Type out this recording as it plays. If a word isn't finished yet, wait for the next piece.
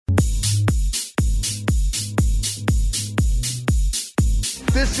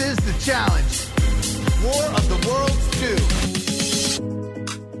is the challenge. War of the Worlds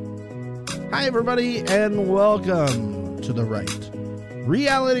 2. Hi, everybody, and welcome to The Right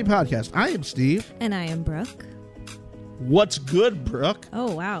Reality Podcast. I am Steve. And I am Brooke. What's good, Brooke?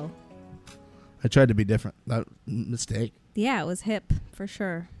 Oh, wow. I tried to be different. That mistake. Yeah, it was hip, for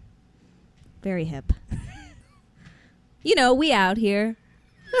sure. Very hip. You know, we out here.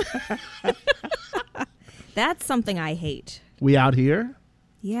 That's something I hate. We out here?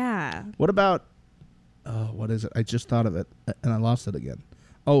 Yeah. What about, what is it? I just thought of it, and I lost it again.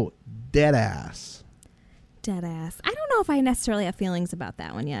 Oh, dead ass. Dead ass. I don't know if I necessarily have feelings about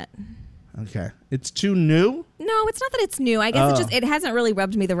that one yet. Okay. It's too new? No, it's not that it's new. I guess it hasn't really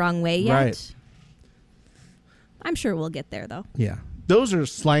rubbed me the wrong way yet. Right. I'm sure we'll get there, though. Yeah. Those are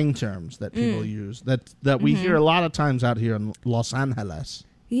slang terms that people use that we hear a lot of times out here in Los Angeles.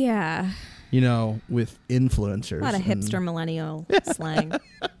 Yeah. You know, with influencers. A lot of hipster millennial slang.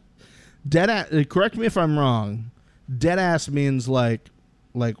 Dead ass, correct me if I'm wrong. Dead ass means like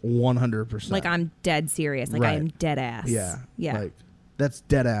 100%. Like I'm dead serious. Like Right. I am dead ass. Yeah. Yeah. Like that's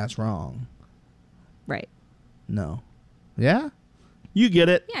dead ass wrong. Right. No. Yeah? You get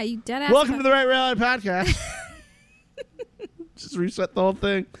it. Yeah, you dead ass. Welcome to the Right Reality Podcast. Just reset the whole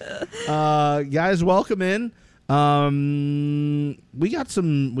thing. Guys, welcome in. We got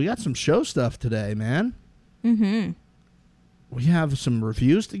some show stuff today, man. Mm-hmm. We have some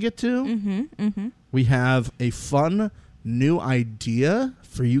reviews to get to. Mm-hmm. Mm-hmm. We have a fun new idea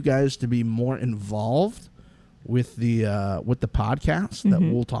for you guys to be more involved with the podcast that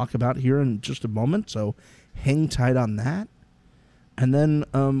we'll talk about here in just a moment. So hang tight on that. And then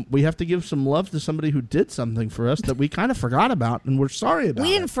we have to give some love to somebody who did something for us that we kind of forgot about, and we're sorry about it.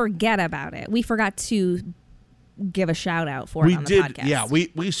 We didn't forget about it. We forgot to give a shout out for it on the podcast. Yeah,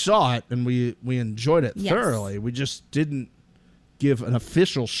 we saw it, and we enjoyed it thoroughly. We just didn't give an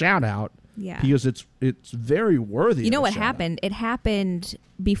official shout out because it's very worthy. You know what happened? It happened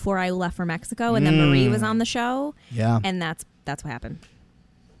before I left for Mexico, and then Marie was on the show. Yeah. And that's what happened.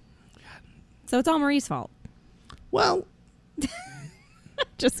 So it's all Marie's fault. Well...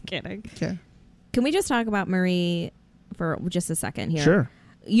 Just kidding. Okay. Can we just talk about Marie for just a second here? Sure.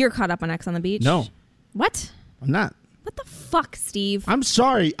 You're caught up on X on the Beach? No. What? I'm not. What the fuck, Steve? I'm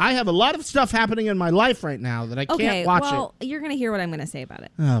sorry. I have a lot of stuff happening in my life right now that I can't watch well, you're going to hear what I'm going to say about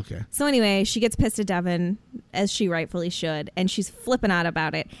it. Okay. So anyway, she gets pissed at Devin, as she rightfully should, and she's flipping out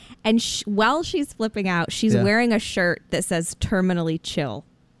about it. And while she's flipping out, she's wearing a shirt that says terminally chill.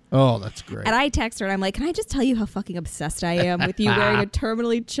 Oh, that's great. And I text her and I'm like, can I just tell you how fucking obsessed I am with you wearing a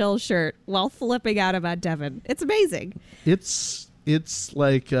terminally chill shirt while flipping out about Devin? It's amazing. It's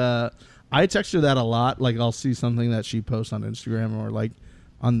like I text her that a lot. Like I'll see something that she posts on Instagram or like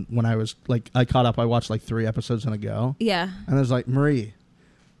when I was like I watched like 3 episodes in a go. Yeah. And I was like, Marie,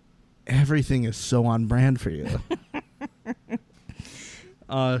 everything is so on brand for you.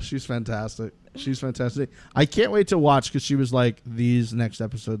 She's fantastic. She's fantastic. I can't wait to watch because she was like, these next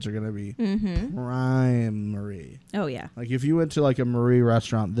episodes are going to be prime Marie. Oh, yeah. Like if you went to like a Marie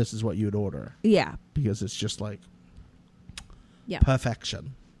restaurant, this is what you'd order. Yeah. Because it's just like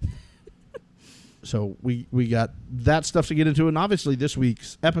perfection. So we got that stuff to get into. And obviously this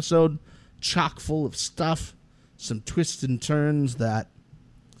week's episode, chock full of stuff, some twists and turns that,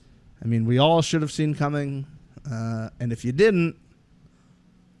 I mean, we all should have seen coming. And if you didn't,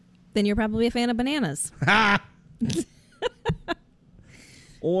 then you're probably a fan of bananas.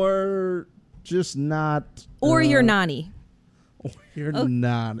 Or just not. Or you're Nani. Or you're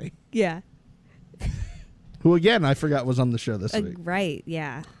Nani. Yeah. Who, again, I forgot was on the show this week. Right,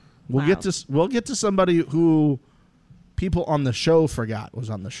 yeah. We'll get to somebody who people on the show forgot was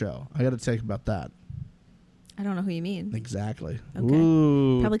on the show. I got to take about that. I don't know who you mean. Exactly. Okay.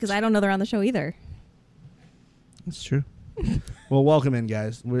 Ooh. Probably because I don't know they're on the show either. That's true. Well, welcome in,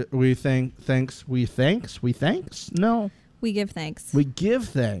 guys. We thanks. No. We give thanks. We give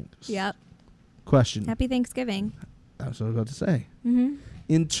thanks. Yep. Question. Happy Thanksgiving. That's what I was about to say. Mm-hmm.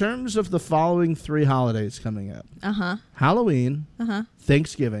 In terms of the following 3 holidays coming up. Uh-huh. Halloween. Uh-huh.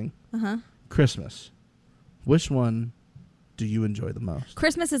 Thanksgiving. Uh-huh. Christmas. Which one do you enjoy the most?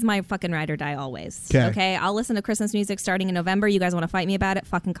 Christmas is my fucking ride or die always. Kay. Okay? I'll listen to Christmas music starting in November. You guys want to fight me about it?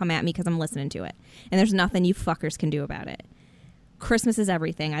 Fucking come at me because I'm listening to it. And there's nothing you fuckers can do about it. Christmas is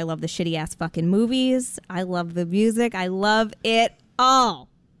everything. I love the shitty ass fucking movies. I love the music. I love it all.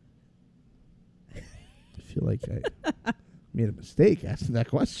 I feel like I made a mistake asking that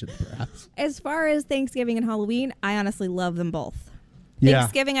question, perhaps. As far as Thanksgiving and Halloween, I honestly love them both. Yeah.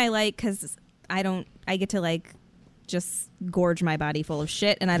 Thanksgiving I like because I get to like just gorge my body full of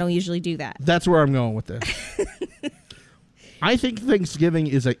shit, and I don't usually do that. That's where I'm going with this. I think Thanksgiving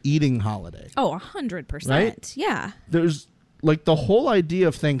is a eating holiday. Oh, 100%. Right? Yeah. There's like the whole idea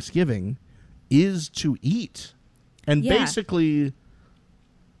of Thanksgiving is to eat. And basically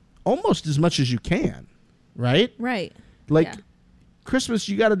almost as much as you can, right? Right. Like Christmas,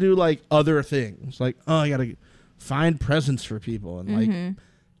 you got to do like other things. Like, oh, I got to find presents for people and like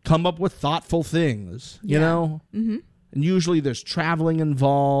come up with thoughtful things, you know? Mm-hmm. And usually there's traveling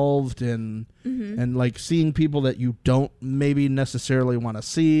involved and like seeing people that you don't maybe necessarily want to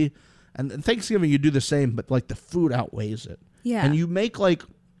see. And Thanksgiving, you do the same, but like the food outweighs it. Yeah. And you make like,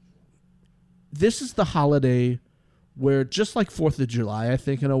 this is the holiday where just like 4th of July, I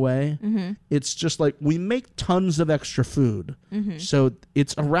think in a way, it's just like we make tons of extra food. So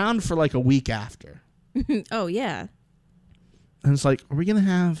it's around for like a week after. Oh, yeah. And it's like, are we going to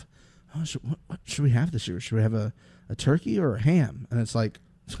have, what should we have this year? Should we have a turkey or a ham? And it's like,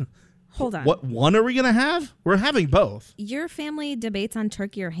 hold on. What one are we going to have? We're having both. Your family debates on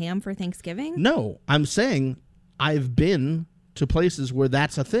turkey or ham for Thanksgiving? No, I'm saying I've been to places where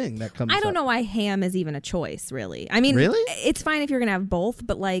that's a thing that comes up. I don't know why ham is even a choice, really. I mean, really? It's fine if you're going to have both,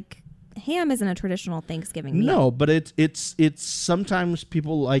 but like ham isn't a traditional Thanksgiving meal. No, but it's sometimes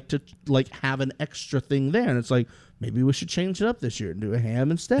people like to like have an extra thing there, and it's like maybe we should change it up this year and do a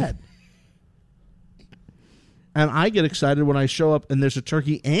ham instead. And I get excited when I show up and there's a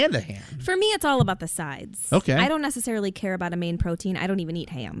turkey and a ham. For me, it's all about the sides. Okay. I don't necessarily care about a main protein. I don't even eat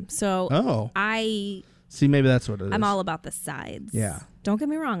ham. So See, maybe that's what it is. I'm all about the sides. Yeah. Don't get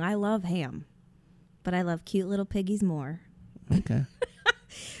me wrong. I love ham. But I love cute little piggies more. Okay.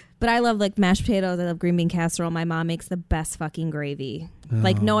 But I love like mashed potatoes. I love green bean casserole. My mom makes the best fucking gravy.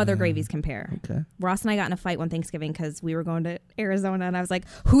 Like no other gravies compare. Okay. Ross and I got in a fight one Thanksgiving because we were going to Arizona and I was like,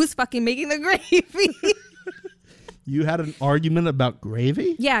 who's fucking making the gravy? You had an argument about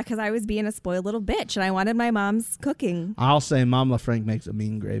gravy? Yeah, because I was being a spoiled little bitch and I wanted my mom's cooking. I'll say Mom LaFranc makes a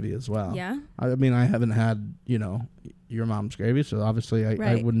mean gravy as well. Yeah? I mean, I haven't had, your mom's gravy, so obviously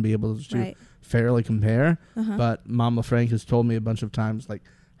I wouldn't be able to fairly compare. But Mom LaFranc has told me a bunch of times, like,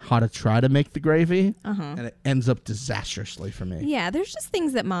 how to try to make the gravy, and it ends up disastrously for me. Yeah, there's just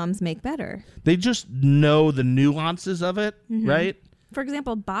things that moms make better. They just know the nuances of it, right? For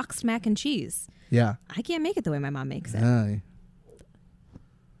example, boxed mac and cheese. Yeah. I can't make it the way my mom makes it.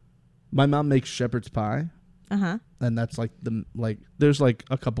 My mom makes shepherd's pie. And that's like there's like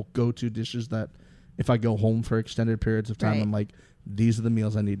a couple go-to dishes that if I go home for extended periods of time, I'm like, these are the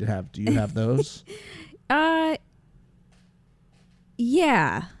meals I need to have. Do you have those?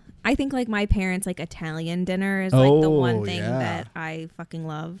 Yeah. I think like my parents' like Italian dinner is like the one thing that I fucking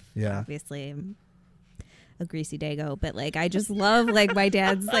love. Yeah. Obviously I'm a greasy dago, but like I just love like my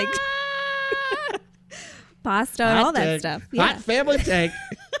dad's like pasta and all that stuff. Yeah. Hot family take.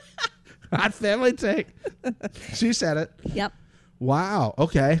 Hot family take. She said it. Yep. Wow.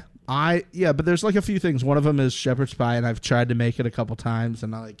 Okay. But there's like a few things. One of them is shepherd's pie, and I've tried to make it a couple times,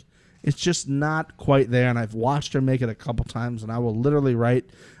 and it's just not quite there. And I've watched her make it a couple times, and I will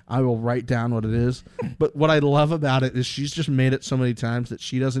write down what it is. But what I love about it is she's just made it so many times that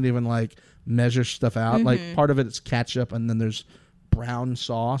she doesn't even like measure stuff out. Like part of it is ketchup, and then there's brown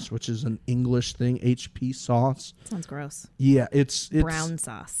sauce, which is an English thing, HP sauce. Sounds gross. Yeah, it's brown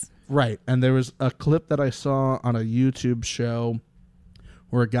sauce. Right. And there was a clip that I saw on a YouTube show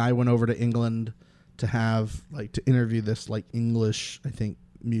where a guy went over to England to have to interview this like English, I think,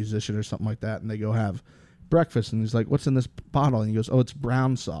 musician or something like that, and they go have breakfast, and he's like, "What's in this bottle?" And he goes, "Oh, it's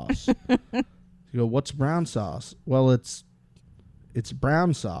brown sauce." You go, "What's brown sauce?" "Well, it's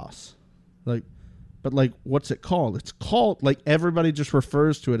brown sauce." But what's it called? It's called, like, everybody just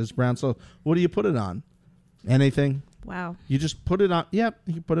refers to it as brown sauce. What do you put it on? Anything. Wow. You just put it on. Yep,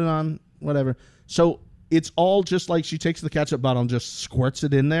 you put it on whatever. So it's all just like she takes the ketchup bottle and just squirts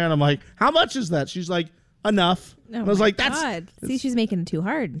it in there, and I'm like, "How much is that?" She's like, "Enough." Oh, and I was like, "That's God. See, she's making it too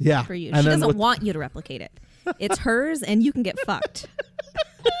hard for you. And she doesn't want you to replicate it. It's hers, and you can get fucked."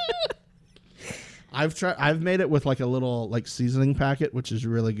 I've made it with like a little like seasoning packet, which is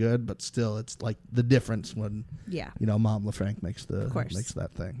really good, but still it's like the difference when Mom LaFranc makes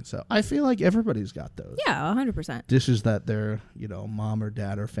that thing. So I feel like everybody's got those. Yeah, 100%. Dishes that their mom or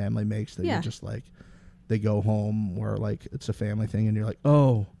dad or family makes that you're just like, they go home where like it's a family thing and you're like,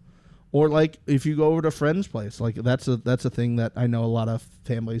 oh. Or like if you go over to a friend's place, like that's a thing that I know a lot of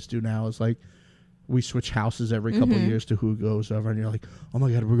families do now, is like we switch houses every couple of years to who goes over, and you're like, "Oh my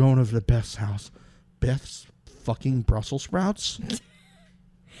God, we're going over to Beth's house." Beth's fucking Brussels sprouts?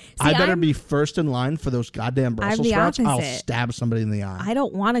 I better be first in line for those goddamn Brussels sprouts. I'll stab somebody in the eye. I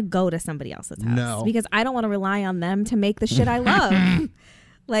don't want to go to somebody else's house because I don't want to rely on them to make the shit I love.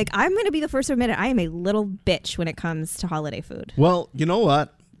 Like, I'm going to be the first to admit it. I am a little bitch when it comes to holiday food. Well, you know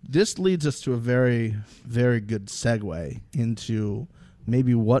what? This leads us to a very, very good segue into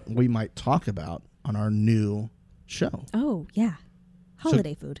maybe what we might talk about on our new show. Oh, yeah.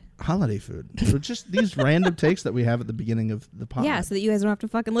 Holiday food. Holiday food. So just these random takes that we have at the beginning of the podcast. Yeah, so that you guys don't have to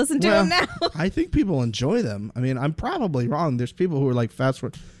fucking listen to them now. I think people enjoy them. I mean, I'm probably wrong. There's people who are like fast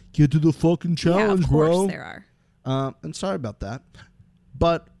forward. Get to the fucking challenge, bro. Yeah, of course there are. And sorry about that.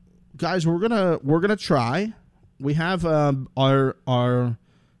 But guys, we're gonna try. We have our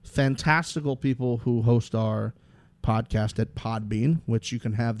fantastical people who host our podcast at Podbean, which you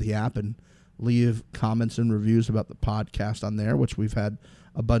can have the app and leave comments and reviews about the podcast on there, which we've had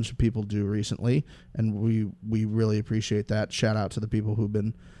a bunch of people do recently, and we really appreciate that. Shout out to the people who've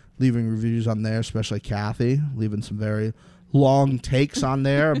been leaving reviews on there, especially Kathy, leaving some very long takes on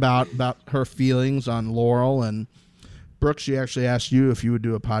there about her feelings on Laurel. And Brooke, she actually asked you if you would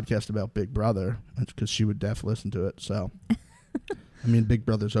do a podcast about Big Brother, because she would definitely listen to it. So, I mean, Big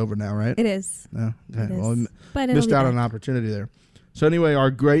Brother's over now, right? It is. Yeah. Okay. It Well, is. But missed out on an opportunity there. So anyway,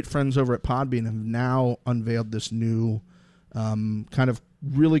 our great friends over at Podbean have now unveiled this new kind of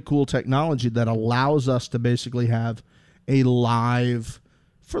really cool technology that allows us to basically have a live,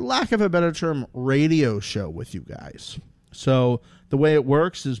 for lack of a better term, radio show with you guys. So the way it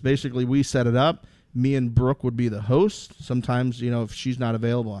works is basically we set it up. Me and Brooke would be the host. Sometimes, if she's not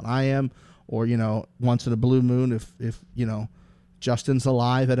available and I am, or, once in a blue moon, if Justin's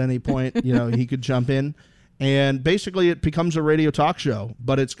alive at any point, he could jump in. And basically it becomes a radio talk show,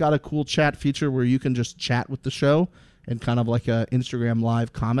 but it's got a cool chat feature where you can just chat with the show and kind of like a Instagram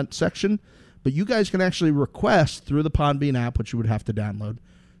live comment section. But you guys can actually request through the Podbean app, which you would have to download,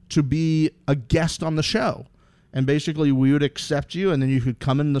 to be a guest on the show. And basically we would accept you, and then you could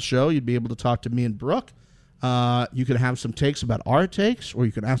come in the show. You'd be able to talk to me and Brooke. You could have some takes about our takes, or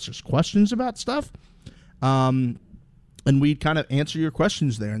you could ask us questions about stuff. And we'd kind of answer your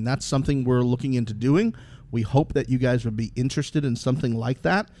questions there. And that's something we're looking into doing. We hope that you guys would be interested in something like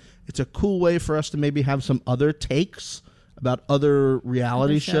that. It's a cool way for us to maybe have some other takes about other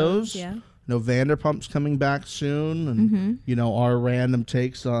reality shows. Yeah. Vanderpump's coming back soon, and our random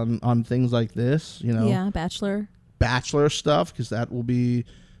takes on things like this. Yeah, Bachelor stuff, because that will be.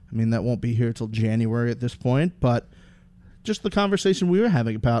 I mean, that won't be here till January at this point, but just the conversation we were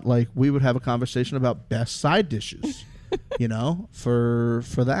having about, like, we would have a conversation about best side dishes, for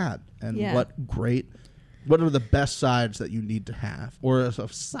that, and what are the best sides that you need to have, or a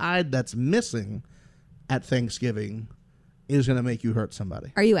side that's missing at Thanksgiving is going to make you hurt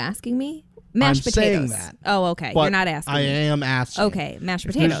somebody. Are you asking me? Mashed potatoes. Saying that. Oh, okay. You're not asking me. I am asking. Okay, mashed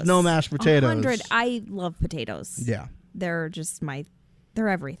potatoes. There's no mashed potatoes. 100. I love potatoes. Yeah. They're just they're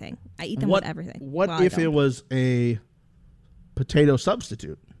everything. I eat them with everything. What if it was a potato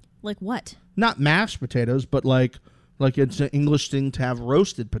substitute? Like what? Not mashed potatoes, but like it's an English thing to have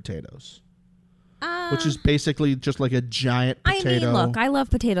roasted potatoes. Which is basically just like a giant potato. I mean, look, I love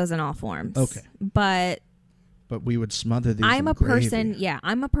potatoes in all forms. Okay. But we would smother these I'm in a person, gravy.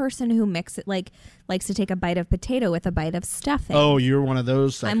 I'm a person who likes to take a bite of potato with a bite of stuffing. Oh, you're one of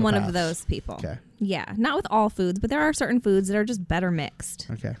those psychopaths. I'm one of those people. Okay. Yeah, not with all foods, but there are certain foods that are just better mixed.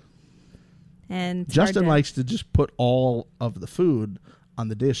 Okay. And Justin likes to just put all of the food on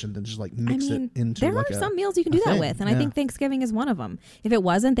the dish and then just like mix it into there are some meals you can do that with, and I think Thanksgiving is one of them. If it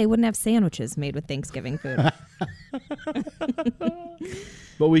wasn't, they wouldn't have sandwiches made with Thanksgiving food.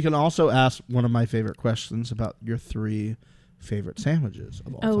 But we can also ask one of my favorite questions about your 3 favorite sandwiches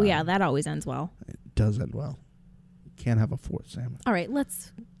of all time. Oh yeah, that always ends well. It does end well. You can't have a 4th sandwich. All right,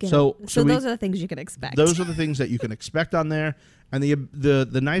 let's get so those are the things you can expect. Those are the things that you can expect on there. And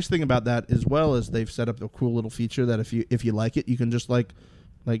the nice thing about that as well is they've set up a cool little feature that if you like it, you can just like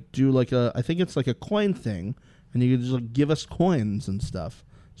do like I think it's like a coin thing, and you can just like give us coins and stuff.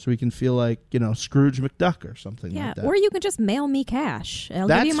 So we can feel like, Scrooge McDuck or something like that. Or you can just mail me cash. I'll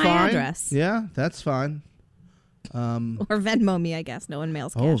give you my address. Yeah, that's fine. Or Venmo me, I guess. No one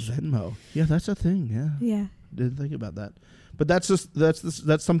mails cash. Oh, Venmo. Yeah, that's a thing. Yeah. Yeah. Didn't think about that. But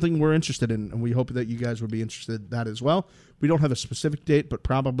that's something we're interested in, and we hope that you guys would be interested in that as well. We don't have a specific date, but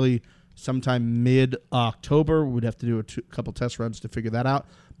probably sometime mid-October. We'd have to do a couple test runs to figure that out.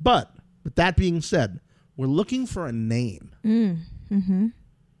 But with that being said, we're looking for a name. Mm-hmm.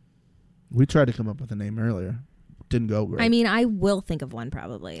 We tried to come up with a name earlier. Didn't go great. I mean, I will think of one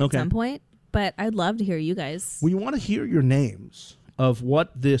probably at some point, but I'd love to hear you guys. We want to hear your names of what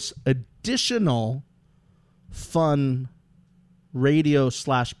this additional fun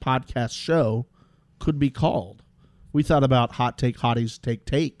radio/podcast show could be called. We thought about Hot Take Hotties Take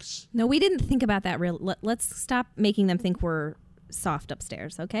Takes. No, we didn't think about that. Let's stop making them think we're soft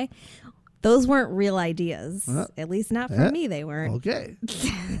upstairs, okay? Those weren't real ideas. At least not for me, they weren't. Okay.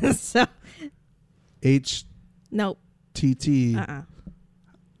 So, nope. HTT.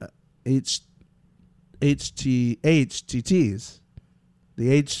 HTTs.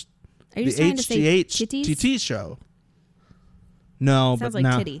 The H. Are you the trying to say titties? TT show. No, Sounds but like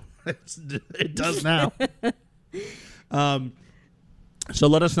now titty. it does now. So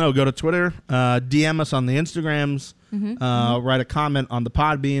let us know. Go to Twitter, DM us on the Instagrams, write a comment on the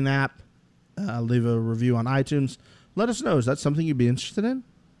Podbean app, leave a review on iTunes. Let us know. Is that something you'd be interested in?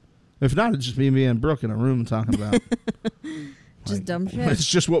 If not, it's just me and Brooke in a room talking about just dumb shit. It's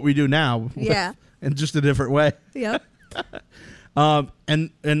just what we do now. Yeah. In just a different way. Yep.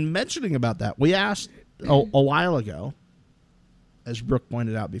 And mentioning about that, we asked a while ago, as Brooke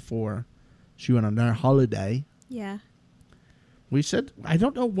pointed out before, she went on her holiday. Yeah. We said, I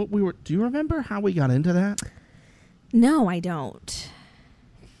don't know what we were. Do you remember how we got into that? No, I don't.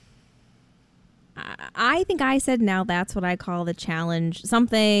 I think I said, now that's what I call the challenge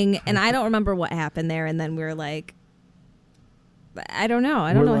something. And I don't remember what happened there. And then we were like, I don't know.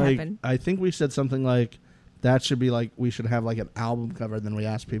 I don't know what happened. I think we said something like, that should be like, we should have like an album cover. And then we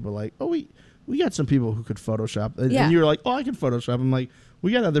asked people like, oh, we got some people who could Photoshop. And you were like, oh, I can Photoshop. I'm like,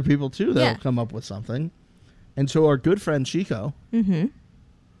 we got other people too that'll come up with something. And so our good friend Chico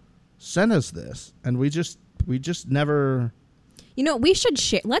sent us this, and we just never. You know, we should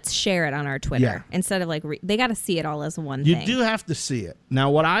share. Let's share it on our Twitter instead of like they got to see it all as one thing. You do have to see it.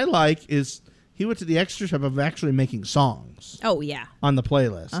 Now, what I like is he went to the extra step of actually making songs. Oh yeah, on the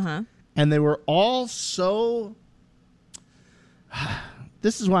playlist, and they were all so.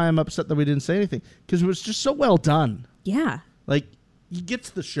 This is why I'm upset that we didn't say anything, because it was just so well done. Yeah, like he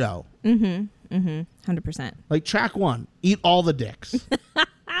gets the show. 100%. Like track 1, Eat All the Dicks.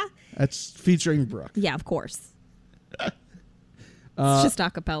 That's featuring Brooke. Yeah, of course. It's just a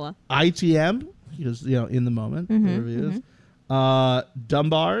cappella. ITM, because in the moment. The reviews.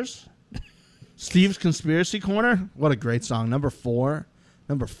 Dumbars. Steve's Conspiracy Corner. What a great song. Number 4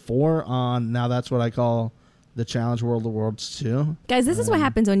 on Now That's What I Call the Challenge World of Worlds 2. Guys, this is what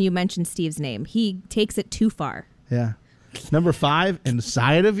happens when you mention Steve's name. He takes it too far. Yeah. Number 5,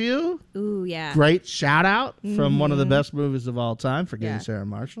 Inside of You. Ooh, yeah. Great shout out from one of the best movies of all time, Forgetting Sarah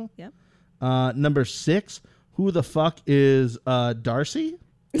Marshall. Yep. Number 6, Who the Fuck is Darcy?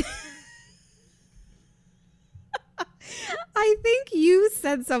 I think you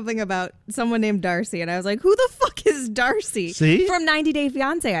said something about someone named Darcy, and I was like, who the fuck is Darcy? See? From 90 Day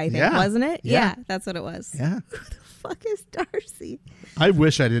Fiancé, I think, wasn't it? Yeah, that's what it was. Yeah. Who the fuck is Darcy? I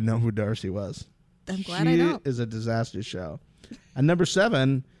wish I didn't know who Darcy was. I'm glad I don't. She is a disaster show. And number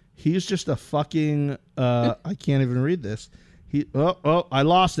 7, he's just a fucking, I can't even read this. I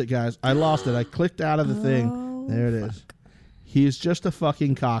lost it, guys. I lost it. I clicked out of the thing. There it is. He's just a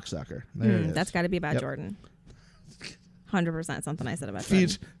fucking cocksucker. There it is. That's got to be about Jordan. 100% something I said about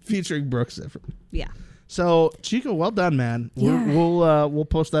Jordan. Featuring Brooke Sifford. Yeah. So, Chico, well done, man. Yeah. We'll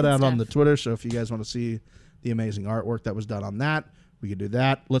post that out on the Twitter, so if you guys want to see the amazing artwork that was done on that, we can do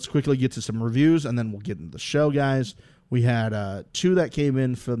that. Let's quickly get to some reviews, and then we'll get into the show, guys. We had 2 that came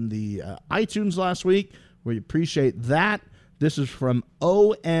in from the iTunes last week. We appreciate that. This is from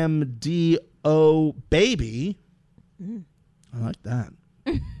OMDO Baby. I like that.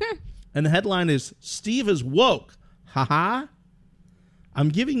 And the headline is, Steve is woke. Haha. I'm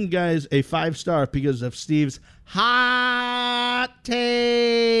giving you guys a 5-star because of Steve's hot take.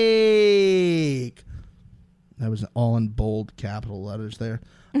 That was all in bold capital letters there.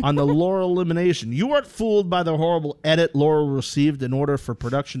 On the Laurel elimination. You weren't fooled by the horrible edit Laurel received in order for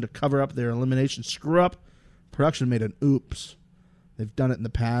production to cover up their elimination screw-up. Production made an oops. They've done it in the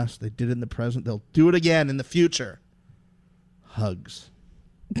past. They did it in the present. They'll do it again in the future. Hugs.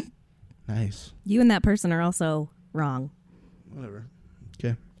 Nice. You and that person are also wrong. Whatever.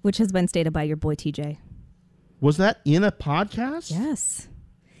 Okay. Which has been stated by your boy TJ. Was that in a podcast? Yes.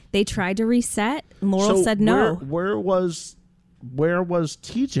 They tried to reset, and Laurel said no. Where was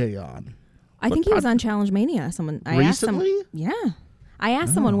TJ on? I think he was on Challenge Mania. Recently? Yeah. I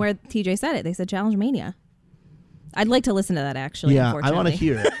asked someone where TJ said it. They said Challenge Mania. I'd like to listen to that, actually. Yeah, I want to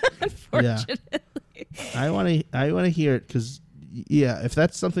hear it. Unfortunately. Yeah. I want to hear it because, if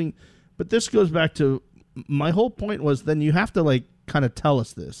that's something. But this goes back to my whole point was then you have to kind of tell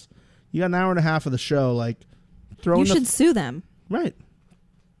us this. You got an hour and a half of the show, You should sue them. Right.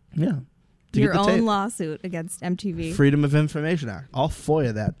 Yeah. Your own lawsuit against MTV. Freedom of Information Act. I'll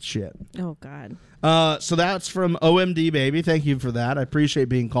FOIA that shit. Oh, God. So that's from OMD Baby. Thank you for that. I appreciate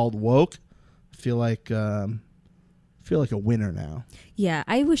being called woke. I feel like a winner now. Yeah,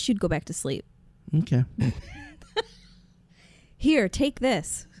 I wish you'd go back to sleep. Okay. Here, take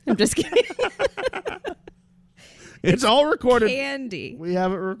this. I'm just kidding. It's all recorded. Candy. We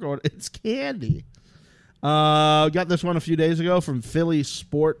have it recorded. It's candy. Got this one a few days ago from Philly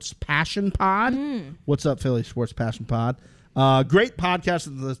Sports Passion Pod. What's up, Philly Sports Passion Pod? Great podcast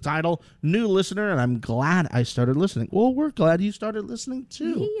is the title. New listener, and I'm glad I started listening. Well, we're glad you started listening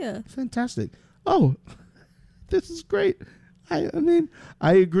too. Yeah. Fantastic. Oh, this is great. I mean,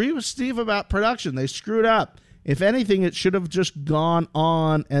 I agree with Steve about production. They screwed up. If anything, it should have just gone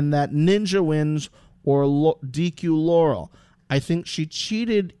on and that Ninja wins or DQ Laurel. I think she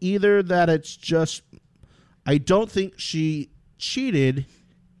cheated. Either that it's just... I don't think she cheated.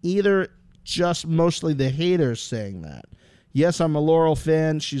 Either just mostly the haters saying that. Yes, I'm a Laurel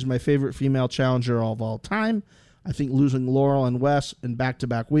fan. She's my favorite female challenger of all time. I think losing Laurel and Wes in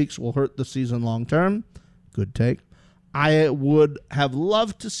back-to-back weeks will hurt the season long term. Good take. I would have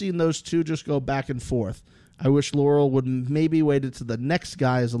loved to see those two just go back and forth. I wish Laurel would maybe waited to the next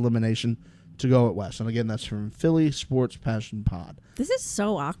guy's elimination to go at Wes. And again, that's from Philly Sports Passion Pod. This is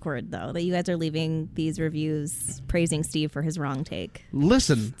so awkward, though, that you guys are leaving these reviews praising Steve for his wrong take.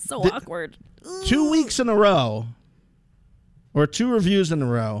 Listen. So awkward. 2 weeks in a row, or 2 reviews in a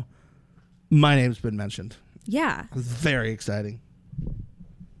row, my name's been mentioned. Yeah. It's very exciting.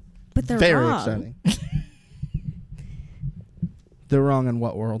 But they're very wrong. exciting. They're wrong in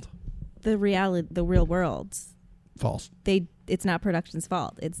what world? The real world. False. It's not production's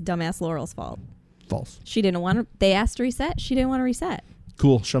fault. It's dumbass Laurel's fault. False. She didn't want to. They asked to reset. She didn't want to reset.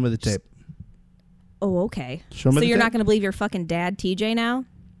 Cool. Show me the tape. Oh, okay. Show me so the you're tape. not going to believe your fucking dad, TJ, now?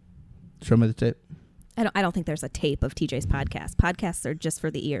 Show me the tape. I don't think there's a tape of TJ's podcast. Podcasts are just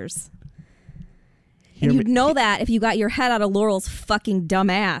for the ears. Hear And you'd me- know that if you got your head out of Laurel's fucking dumb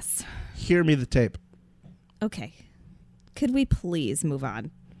ass. Hear me the tape. Okay. Could we please move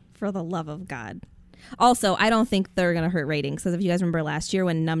on? For the love of God. Also, I don't think they're going to hurt ratings. Because if you guys remember last year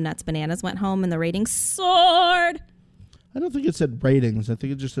when Numbnuts Bananas went home and the ratings soared. I don't think it said ratings. I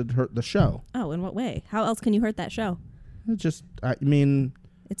think it just said hurt the show. Oh, in what way? How else can you hurt that show? I mean...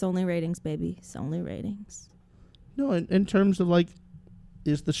 It's only ratings, baby. It's only ratings. No, in terms of like,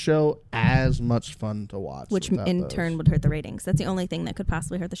 is the show as much fun to watch? Which without in those? turn would hurt the ratings. That's the only thing that could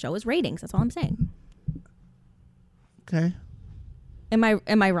possibly hurt the show is ratings. That's all I'm saying. Okay. Am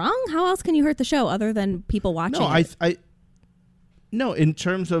I wrong? How else can you hurt the show other than people watching it? No, in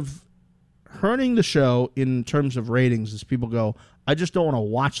terms of hurting the show, in terms of ratings, is people go, I just don't want to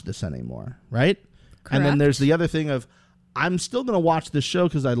watch this anymore, right? Correct. And then there's the other thing of, I'm still going to watch this show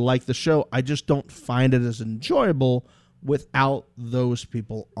because I like the show. I just don't find it as enjoyable without those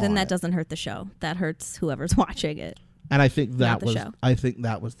people on Then that it. doesn't hurt the show. That hurts whoever's watching it. And I think Not that the show.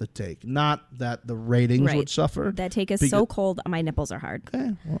 that was the take. Not that the ratings Right. would suffer. That take is so cold, my nipples are hard.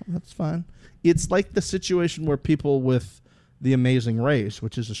 Okay, well, that's fine. It's like the situation where people with The Amazing Race,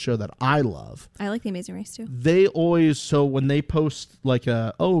 which is a show that I love, I like The Amazing Race too. they always, so when they post like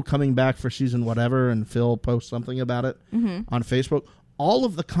coming back for season whatever, and Phil posts something about it on Facebook, all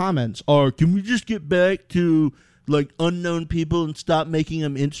of the comments are, can we just get back to like unknown people and stop making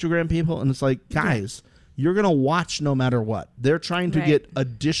them Instagram people? And it's like, guys, you're going to watch no matter what. They're trying to get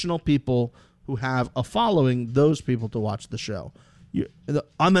additional people who have a following, those people to watch the show.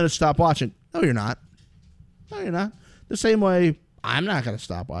 I'm going to stop watching. No, you're not. No, you're not. The same way, I'm not going to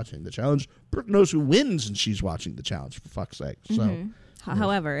stop watching the challenge. Brooke knows who wins, and she's watching the challenge, for fuck's sake. So,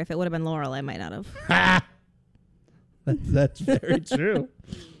 However, if it would have been Laurel, I might not have. That's very true.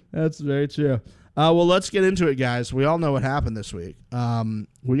 That's very true. Well, let's get into it, guys. We all know what happened this week.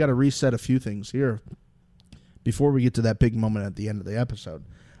 We got to reset a few things here before we get to that big moment at the end of the episode.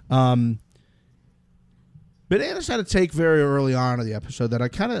 Bananas had a take very early on in the episode that I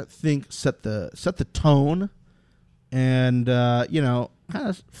kind of think set the tone, and kind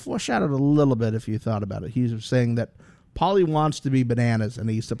of foreshadowed a little bit if you thought about it. He's saying that Paulie wants to be Bananas, and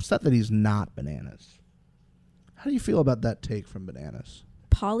he's upset that he's not Bananas. How do you feel about that take from Bananas?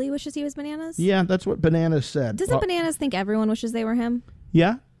 Paulie wishes he was Bananas? Yeah, that's what Bananas said. Doesn't Bananas think everyone wishes they were him?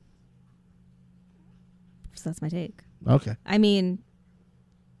 Yeah? So that's my take. Okay. I mean,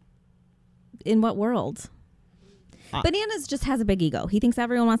 in what world? Bananas just has a big ego. He thinks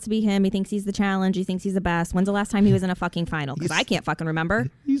everyone wants to be him. He thinks he's the challenge. He thinks he's the best. When's the last time he was in a fucking final? Because I can't fucking remember.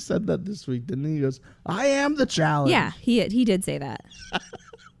 He said that this week, didn't he? He goes, I am the challenge. Yeah, he did say that.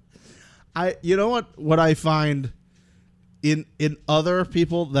 You know what I find in other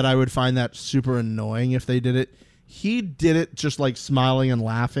people that I would find that super annoying if they did it? He did it just like smiling and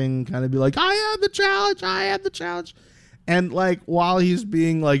laughing, kind of be like, I am the challenge, I am the challenge. And like while he's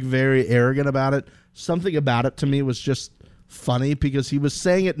being like very arrogant about it, something about it to me was just funny because he was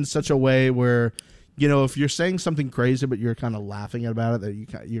saying it in such a way where you know, if you're saying something crazy but you're kind of laughing about it,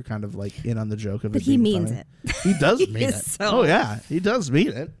 that you're kind of like in on the joke of it. But he being means funny. it. He does mean it. Oh yeah, he does mean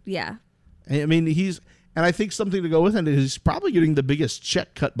it. Yeah. I mean, and I think something to go with it is he's probably getting the biggest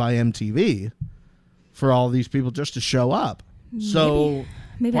check cut by MTV for all these people just to show up. So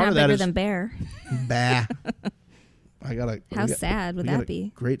maybe part not of that bigger is, than Bear. Bah. How sad would that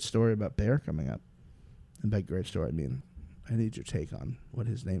be? Great story about Bear coming up. And by great story, I mean, I need your take on what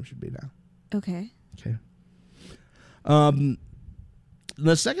his name should be now. Okay. The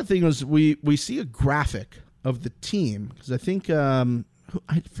second thing was we see a graphic of the team because I think I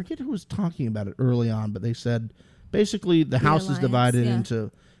forget who was talking about it early on, but they said basically the house is divided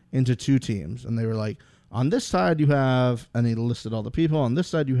into two teams, and they were like, on this side you have, and they listed all the people. On this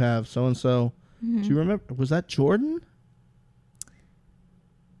side you have so and so. Do you remember? Was that Jordan?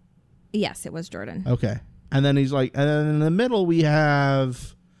 Yes, it was Jordan. Okay, and then he's like, and then in the middle we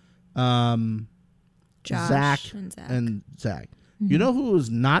have Josh Zach and Zach. You know who was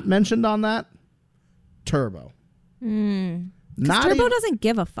not mentioned on that? Turbo. Turbo doesn't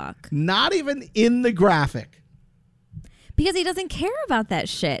give a fuck. Not even in the graphic. Because he doesn't care about that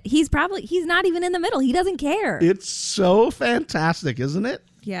shit. He's not even in the middle. He doesn't care. It's so fantastic, isn't it?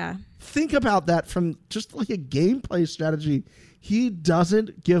 Yeah. Think about that from just like a gameplay strategy. He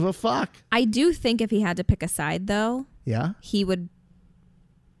doesn't give a fuck. I do think if he had to pick a side, though, Yeah. he would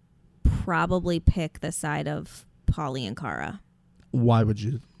probably pick the side of Polly and Cara. Why would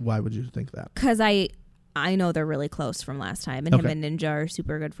you think that? Because I know they're really close from last time, and him and Ninja are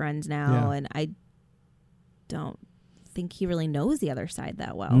super good friends now, and I don't think he really knows the other side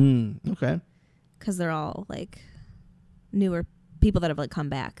that well. Okay. Because they're all like newer people that have like come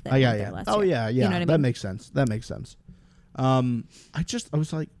back. That Yeah. there last Oh year. yeah. You know what I mean? That makes sense. I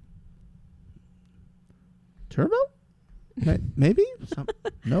was like, Turbo? Maybe?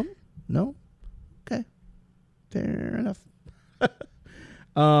 No? Okay. Fair enough.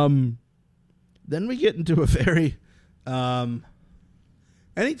 Then we get into a very anytime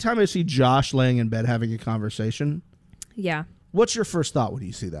I see Josh laying in bed having a conversation, Yeah. what's your first thought when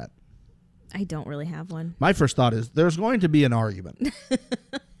you see that? I don't really have one. My first thought is there's going to be an argument.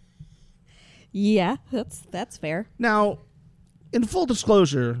 Yeah, that's fair. Now, in full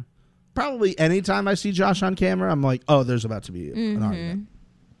disclosure, probably anytime I see Josh on camera, I'm like, oh, there's about to be an argument.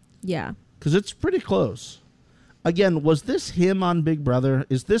 Yeah. Because it's pretty close. Again, was this him on Big Brother?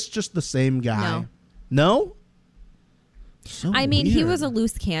 Is this just the same guy? No? So I mean, he weird. was a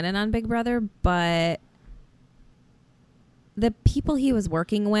loose cannon on Big Brother, but the people he was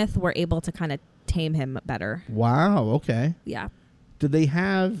working with were able to kind of tame him better. Wow, okay. Yeah. Did they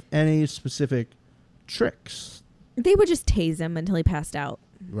have any specific tricks? They would just tase him until he passed out.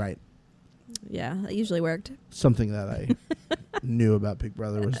 Right. Yeah, that usually worked. Something that I knew about Big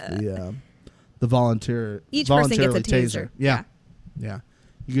Brother was the volunteer. Each person gets a voluntarily taser. Yeah.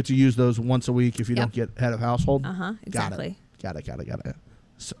 You get to use those once a week if you don't get head of household. Exactly. Got it.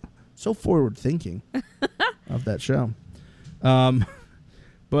 So forward thinking of that show.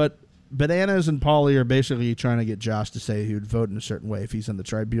 But Bananas and Paulie are basically trying to get Josh to say he would vote in a certain way if he's in the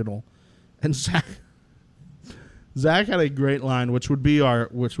tribunal. And Zach had a great line, which would be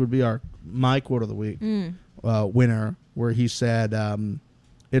my quote of the week winner, where he said,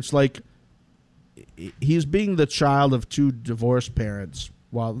 "It's like he's being the child of two divorced parents,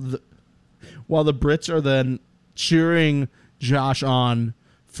 while the Brits are then cheering Josh on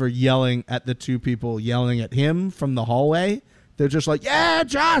for yelling at the two people yelling at him from the hallway. They're just like, yeah,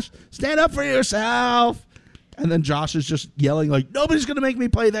 Josh, stand up for yourself. And then Josh is just yelling like, nobody's going to make me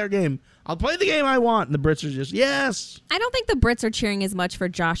play their game. I'll play the game I want." And the Brits are just, yes. I don't think the Brits are cheering as much for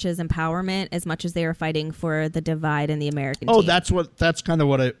Josh's empowerment as much as they are fighting for the divide in the American team. That's what I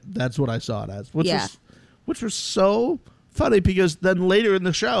saw it as. Which was so funny because then later in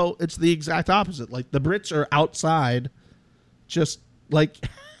the show, it's the exact opposite. Like the Brits are outside just like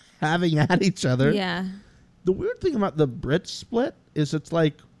having at each other. Yeah. The weird thing about the Brit split is it's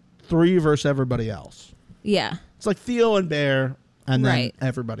like 3 versus everybody else. Yeah. It's like Theo and Bear and then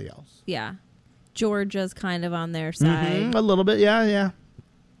everybody else. Yeah. Georgia's kind of on their side. A little bit, yeah.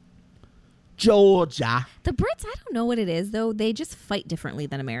 Georgia. The Brits, I don't know what it is, though. They just fight differently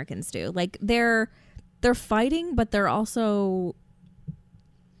than Americans do. Like, they're fighting, but they're also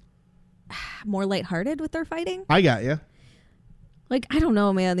more lighthearted with their fighting. I got you. Like, I don't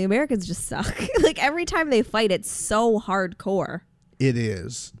know, man. The Americans just suck. Like, every time they fight, it's so hardcore. It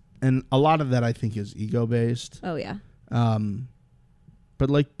is. And a lot of that, I think, is ego-based. Oh, yeah. But,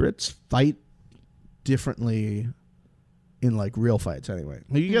 like, Brits fight differently in, like, real fights anyway.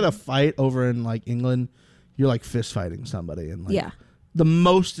 Like, you get a fight over in, like, England, you're, like, fist fighting somebody. And, like, the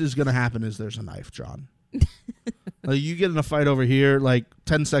most is going to happen is there's a knife drawn. Like you get in a fight over here, like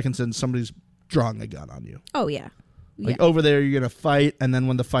 10 seconds in, somebody's drawing a gun on you. Oh, yeah. Like over there, you're going to fight, and then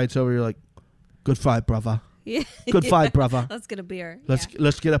when the fight's over, you're like, good fight, brother. Yeah. Good fight, brother. Let's get a beer.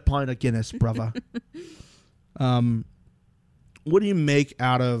 Let's get a pint of Guinness, brother. What do you make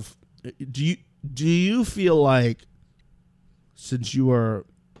out of... Do you feel like, since you are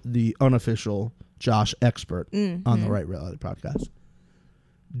the unofficial Josh expert on the Right Reality podcast,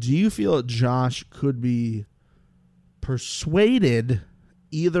 do you feel that Josh could be persuaded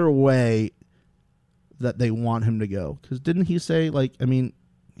either way that they want him to go? Because didn't he say, like, I mean,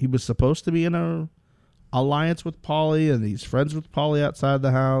 he was supposed to be in a alliance with Pauly, and he's friends with Pauly outside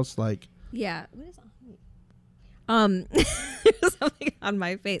the house, like... Yeah. What is there's something on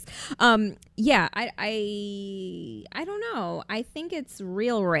my face. Yeah, I don't know. I think it's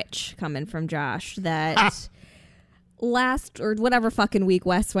real rich coming from Josh that last or whatever fucking week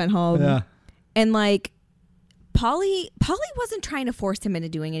Wes went home. And like Pauly wasn't trying to force him into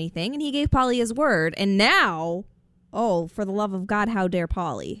doing anything, and he gave Pauly his word. And now, oh, for the love of God, how dare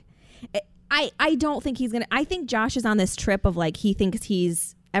Pauly? I don't think he's gonna. I think Josh is on this trip of like he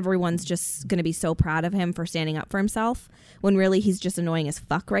thinks everyone's just gonna be so proud of him for standing up for himself, when really he's just annoying as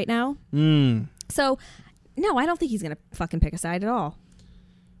fuck right now. So, no, I don't think he's gonna fucking pick a side at all.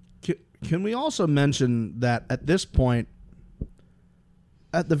 Can we also mention that at this point,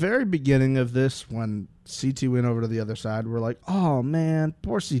 at the very beginning of this, when CT went over to the other side, we're like, oh man,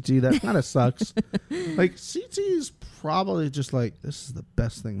 poor CT, that kind of sucks. Like, CT's probably just like, this is the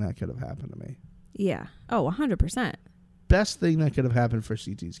best thing that could have happened to me. Yeah. Oh, 100%. Best thing that could have happened for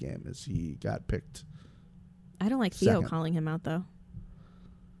CT's game is he got picked. I don't like Theo calling him out, though.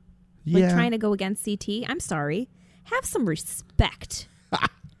 Like, trying to go against CT. I'm sorry. Have some respect.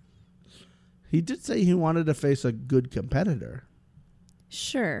 He did say he wanted to face a good competitor.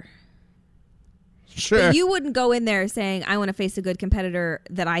 Sure. But you wouldn't go in there saying, I want to face a good competitor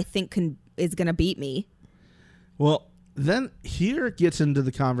that I think is going to beat me. Well, then here it gets into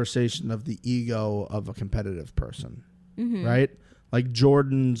the conversation of the ego of a competitive person, right? Like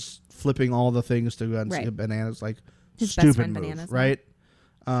Jordan's flipping all the things to go and see Bananas, like his stupid best friend move, Bananas, right?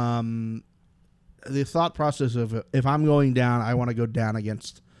 The thought process of if I'm going down, I want to go down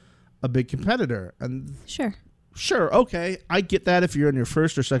against a big competitor. And sure, okay, I get that if you're in your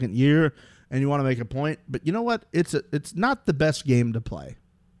first or second year and you want to make a point, but you know what? It's not the best game to play.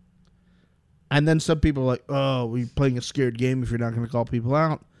 And then some people are like, oh, we're playing a scared game if you're not going to call people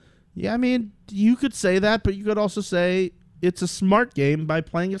out. Yeah, I mean, you could say that, but you could also say it's a smart game by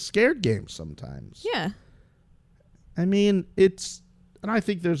playing a scared game sometimes. Yeah. I mean, and I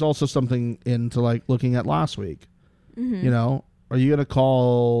think there's also something into like looking at last week. You know, are you going to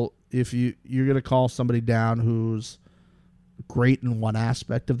call, if you're going to call somebody down who's great in one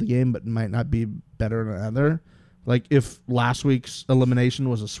aspect of the game but might not be better in another? Like if last week's elimination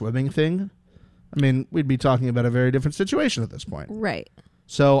was a swimming thing, I mean, we'd be talking about a very different situation at this point. Right.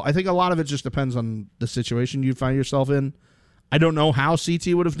 So I think a lot of it just depends on the situation you find yourself in. I don't know how CT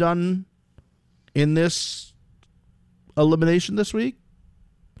would have done in this elimination this week.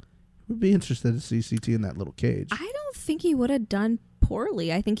 Would be interested to see CT in that little cage. I don't think he would have done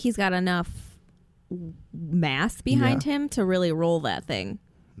poorly. I think he's got enough mass behind him to really roll that thing.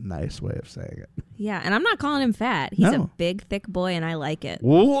 Nice way of saying it. Yeah, and I'm not calling him fat. He's a big, thick boy, and I like it.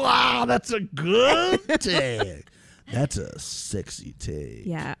 Wow, that's a good take. That's a sexy take.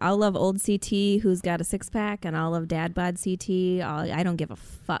 Yeah, I'll love old CT who's got a six-pack, and I'll love dad bod CT. I don't give a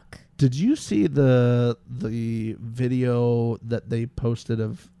fuck. Did you see the video that they posted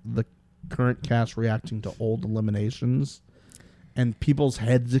of the current cast reacting to old eliminations and people's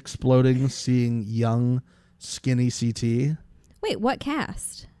heads exploding seeing young, skinny CT? Wait, what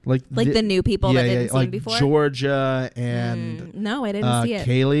cast? Like the new people that didn't see like him before? Georgia and no, I didn't see it.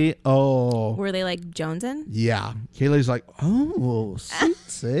 Kaylee. Oh. Were they like jonesing? Yeah. Kaylee's like, oh,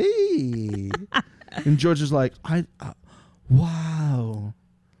 CT. And Georgia's like, wow.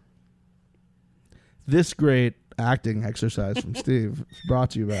 This great acting exercise from Steve is brought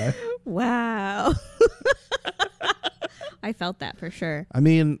to you by. Wow. I felt that for sure. I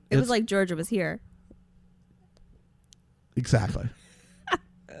mean, it was like Georgia was here. Exactly.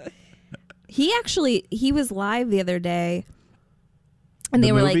 He was live the other day, and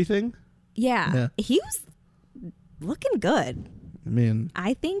they were movie like, thing? Yeah, he was looking good. I mean,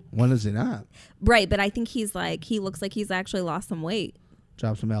 I think when is he not? Right, but I think he looks like he's actually lost some weight.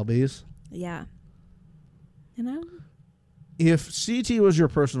 Drop some lbs. Yeah. You know, if CT was your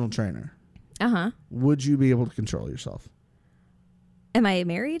personal trainer, would you be able to control yourself? Am I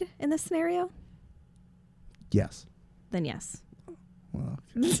married in this scenario? Yes. Then yes. Well,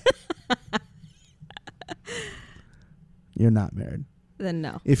 okay. You're not married. Then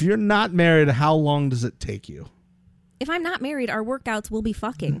no. If you're not married, how long does it take you? If I'm not married, our workouts will be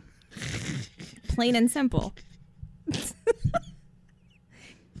fucking. Plain and simple.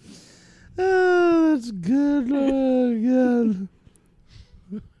 Oh, that's good. Oh,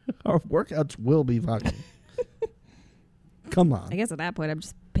 God. Our workouts will be fucking. Come on. I guess at that point, I'm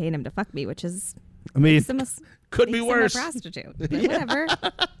just paying him to fuck me, which is... I mean, could be makes him a worse. prostitute. But whatever.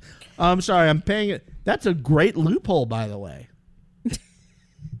 I'm sorry, I'm paying it. That's a great loophole, by the way.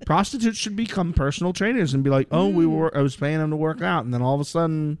 Prostitutes should become personal trainers and be like, oh, I was paying them to work out, and then all of a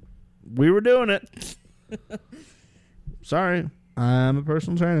sudden, we were doing it. Sorry, I'm a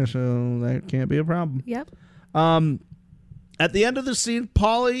personal trainer, so that can't be a problem. Yep. At the end of the scene,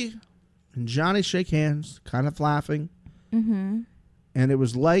 Paulie and Johnny shake hands, kind of laughing. Mm-hmm. And it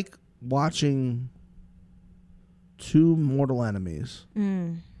was like watching two mortal enemies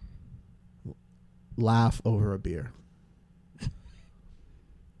laugh over a beer.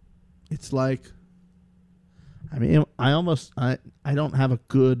 It's like, I mean, I don't have a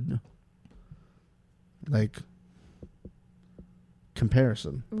good, like,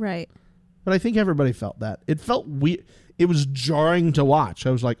 comparison. Right. But I think everybody felt that. It felt weird. It was jarring to watch.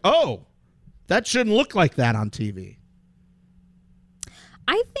 I was like, oh, that shouldn't look like that on TV.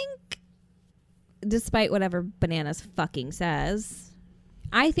 I think, despite whatever Bananas fucking says,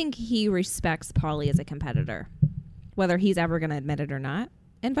 I think he respects Paulie as a competitor, whether he's ever going to admit it or not,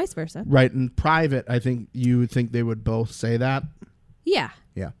 and vice versa. Right. In private, I think you would think they would both say that. Yeah.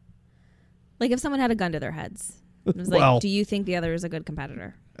 Yeah. Like if someone had a gun to their heads. It was Well, like, do you think the other is a good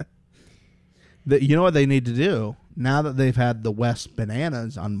competitor? You know what they need to do? Now that they've had the West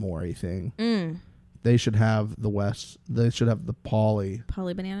Bananas on Maury thing, they should have the Paulie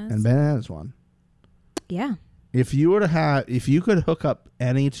Bananas? and Bananas one. Yeah. If you could hook up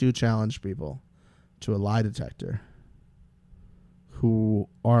any two challenge people to a lie detector who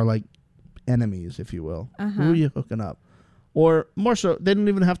are like enemies, if you will, who are you hooking up? Or more so, they don't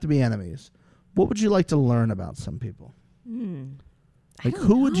even have to be enemies. What would you like to learn about some people? Like,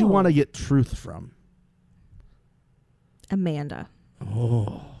 who would you want to get truth from? Amanda.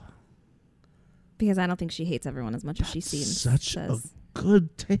 Oh. Because I don't think she hates everyone as much as she seems. Such a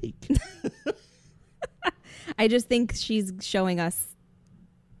good take. I just think she's showing us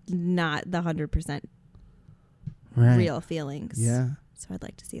not the 100% real feelings. Yeah. So I'd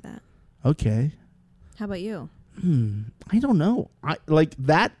like to see that. Okay. How about you? I don't know. I like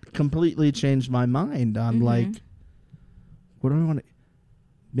that completely changed my mind on like, what do I want to?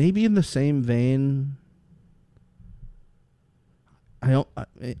 Maybe in the same vein. I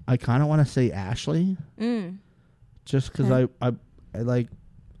kind of want to say Ashley. Just because I like.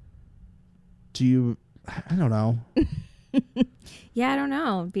 Do you? I don't know. Yeah, I don't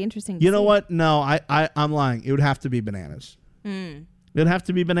know. It'd be interesting. You know what? No, I'm lying. It would have to be Bananas. It would have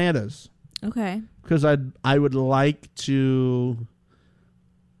to be Bananas. Okay. Because I would like to,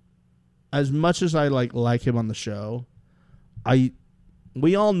 as much as I like him on the show,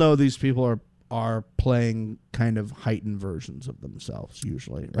 we all know these people are playing kind of heightened versions of themselves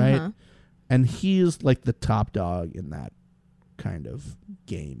usually, right? And he's like the top dog in that kind of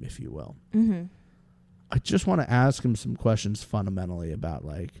game, if you will. I just want to ask him some questions fundamentally about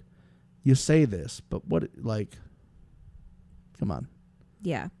like, you say this, but what, like, come on.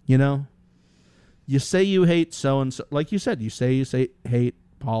 Yeah. You know? You say you hate so-and-so. Like you said, you say hate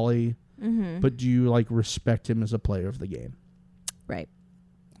Paulie, but do you, like, respect him as a player of the game? Right.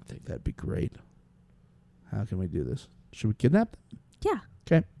 I think that'd be great. How can we do this? Should we kidnap them? Yeah.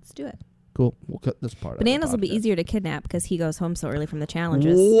 Okay. Let's do it. Cool. We'll cut this part out. Bananas will be easier to kidnap because he goes home so early from the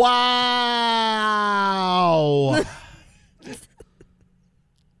challenges. Wow.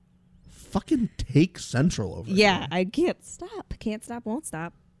 Fucking take Central over Yeah, here. I can't stop. Can't stop, won't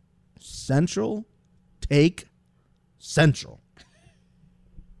stop. Central, take Central.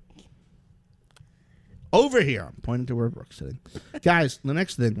 Over here. I'm pointing to where Brooke's sitting. Guys, the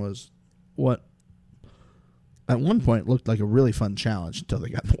next thing was what at one point looked like a really fun challenge until they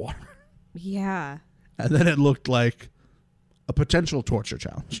got in the water. Yeah. And then it looked like a potential torture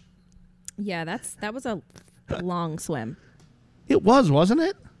challenge. Yeah, that was a long swim. It was, wasn't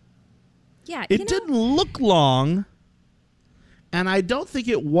it? Yeah. It didn't look long, and I don't think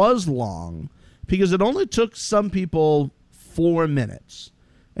it was long because it only took some people 4 minutes.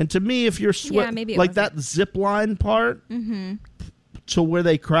 And to me, if you're maybe it like wasn't. that zip line part to where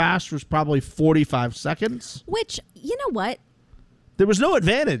they crashed was probably 45 seconds. Which, you know what? There was no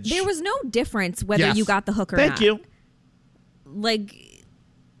advantage. There was no difference whether Yes. you got the hook or Thank not. you. Like,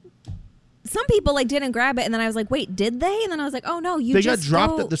 some people like didn't grab it, and then I was like, wait, did they? And then I was like, oh no, they got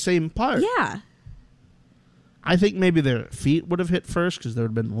dropped at the same part. Yeah. I think maybe their feet would have hit first because there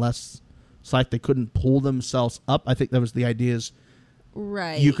would have been less. It's like they couldn't pull themselves up. I think that was the idea is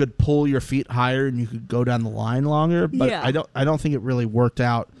right. You could pull your feet higher and you could go down the line longer. But yeah. I don't think it really worked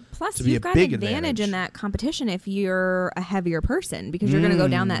out. Plus, to be you've a got big advantage in that competition if you're a heavier person because you're going to go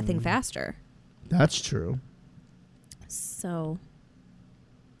down that thing faster. That's true. So.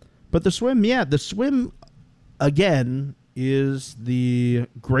 But the swim again is the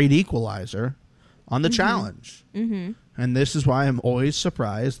great equalizer on the challenge. Mm-hmm. And this is why I'm always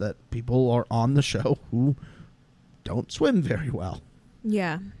surprised that people are on the show who don't swim very well.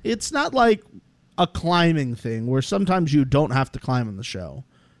 Yeah. It's not like a climbing thing where sometimes you don't have to climb on the show.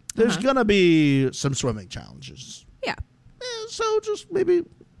 There's going to be some swimming challenges. Yeah. So just maybe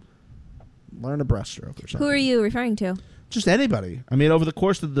learn a breaststroke or something. Who are you referring to? Just anybody. I mean, over the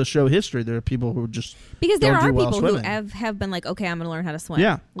course of the show history, there are people who just because there don't are do well people swimming. who have been like, okay, I'm going to learn how to swim.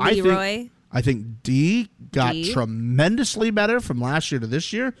 Yeah. Leroy. I think Dee got tremendously better from last year to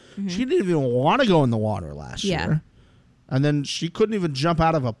this year. Mm-hmm. She didn't even want to go in the water last year. And then she couldn't even jump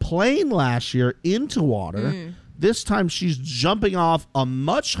out of a plane last year into water. This time she's jumping off a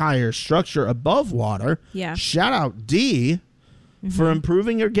much higher structure above water. Yeah. Shout out Dee for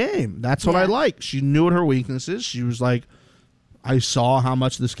improving her game. That's what I like. She knew what her weaknesses. She was like, I saw how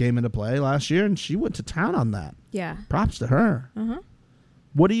much this came into play last year, and she went to town on that. Yeah. Props to her.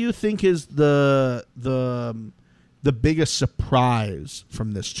 What do you think is the biggest surprise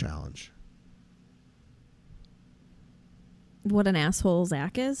from this challenge? What an asshole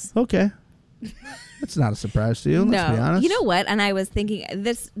Zach is. Okay. It's not a surprise to you, let's be honest. You know what? And I was thinking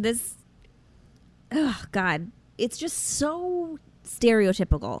this oh God, it's just so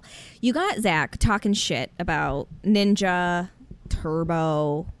stereotypical. You got Zach talking shit about Ninja,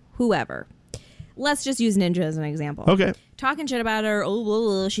 Turbo, whoever. Let's just use Ninja as an example. Okay. Talking shit about her.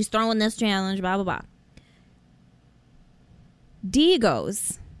 Oh, she's throwing this challenge, blah, blah, blah. Dee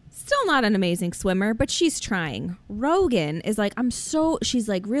goes, still not an amazing swimmer, but she's trying. Rogan is like, she's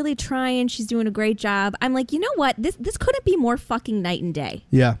like really trying. She's doing a great job. I'm like, you know what? This couldn't be more fucking night and day.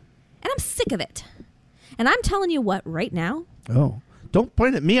 Yeah. And I'm sick of it. And I'm telling you what, right now. Oh. Don't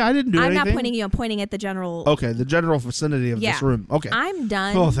point at me. I didn't do anything. I'm not pointing at you. I'm pointing at the general. Okay, the general vicinity of this room. Okay. I'm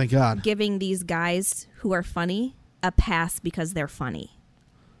done. Oh, thank God. Giving these guys who are funny a pass because they're funny.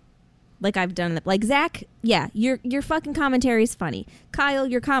 Like I've done. Like Zach, yeah, your fucking commentary is funny. Kyle,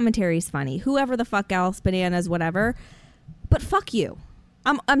 your commentary is funny. Whoever the fuck else, bananas, whatever. But fuck you.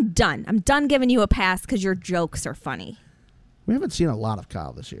 I'm done. I'm done giving you a pass because your jokes are funny. We haven't seen a lot of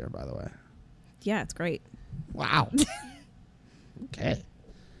Kyle this year, by the way. Yeah, it's great. Wow. Okay.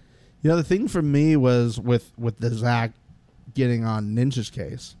 The other thing for me was with the Zach getting on Ninja's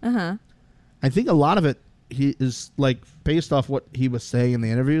case. I think a lot of it he is like based off what he was saying in the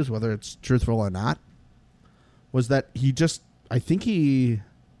interviews, whether it's truthful or not, was that I think he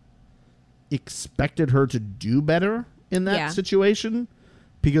expected her to do better in that situation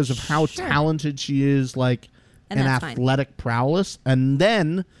because of how talented she is, like an athletic prowess. And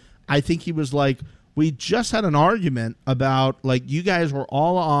then I think he was like, we just had an argument about, like, you guys were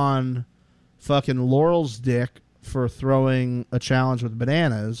all on fucking Laurel's dick for throwing a challenge with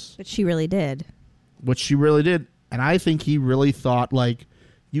bananas. But she really did. Which she really did. And I think he really thought, like,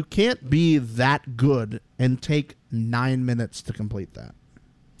 you can't be that good and take 9 minutes to complete that.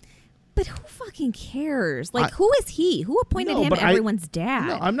 But who fucking cares? Like, who is he? Who appointed him everyone's dad?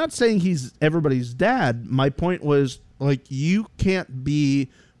 No, I'm not saying he's everybody's dad. My point was, like, we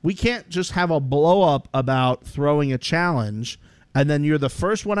can't just have a blow up about throwing a challenge and then you're the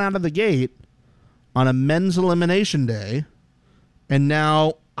first one out of the gate on a men's elimination day. And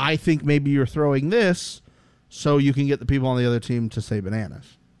now I think maybe you're throwing this so you can get the people on the other team to say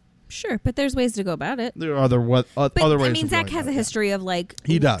bananas. Sure, but there's ways to go about it. There are other ways. I mean, Zach has a history of, like,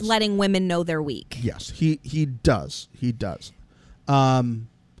 he does. letting women know they're weak. Yes, he does. He does. I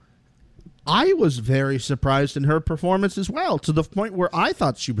was very surprised in her performance as well, to the point where I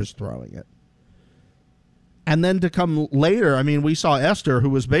thought she was throwing it. And then to come later, I mean, we saw Esther, who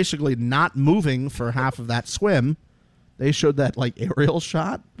was basically not moving for half of that swim. They showed that, like, aerial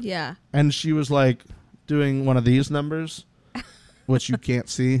shot. Yeah. And she was, like, doing one of these numbers, which you can't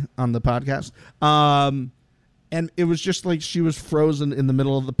see on the podcast. And it was just like she was frozen in the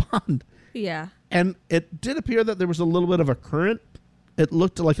middle of the pond. Yeah. And it did appear that there was a little bit of a current. It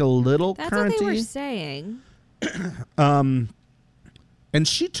looked like a little currenty. That's what they were saying. And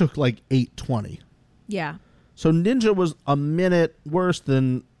she took like 8:20. Yeah. So Ninja was a minute worse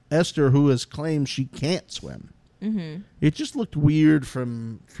than Esther, who has claimed she can't swim. Mm-hmm. It just looked weird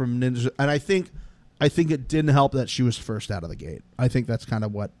from Ninja, and I think it didn't help that she was first out of the gate. I think that's kind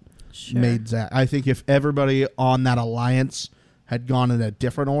of what made Zach. I think if everybody on that alliance had gone in a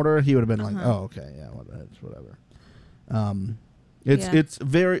different order, he would have been like, "Oh, okay, yeah, whatever." It's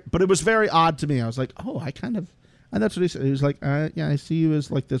very, but it was very odd to me. I was like, "Oh, and that's what he said." He was like, "Yeah, I see you as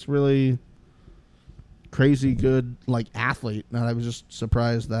like this really crazy good like athlete," and I was just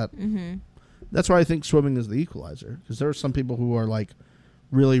surprised that. Mm-hmm. That's why I think swimming is the equalizer, because there are some people who are like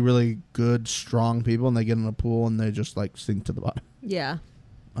really, really good, strong people, and they get in a pool and they just like sink to the bottom. Yeah.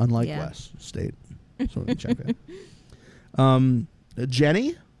 Unlike West State swimming champion.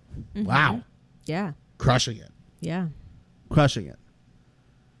 Jenny, wow, Yeah. crushing it. Yeah. Crushing it.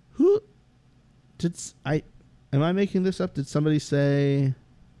 Who did am I making this up? Did somebody say,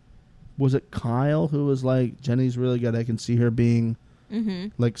 was it Kyle who was like, Jenny's really good, I can see her being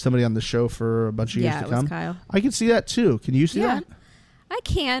like somebody on the show for a bunch of years to come? Yeah, it was Kyle. I can see that too. Can you see that? I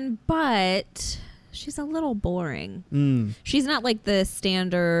can, but she's a little boring. She's not like the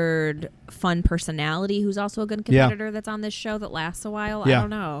standard fun personality who's also a good competitor that's on this show that lasts a while. Yeah. I don't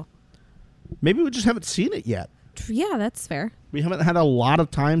know. Maybe we just haven't seen it yet. Yeah, that's fair. We haven't had a lot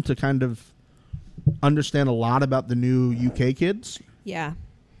of time to kind of understand a lot about the new UK kids. Yeah.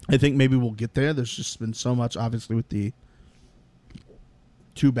 I think maybe we'll get there. There's just been so much, obviously, with the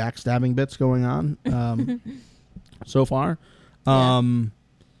 2 backstabbing bits going on so far. Let's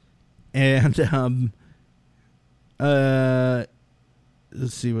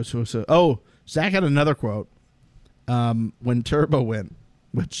see what's Zach had another quote when Turbo went,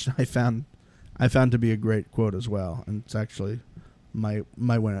 which I found to be a great quote as well, and it's actually my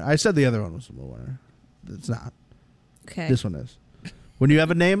winner. I said the other one was the winner. It's not. Okay. This one is. When you have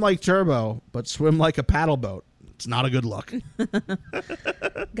a name like Turbo but swim like a paddle boat, it's not a good look.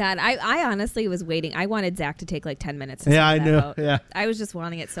 God, I honestly was waiting. I wanted Zach to take like 10 minutes to I that knew. vote. Yeah. I was just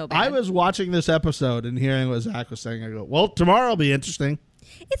wanting it so bad. I was watching this episode and hearing what Zach was saying. I go, well, tomorrow will be interesting.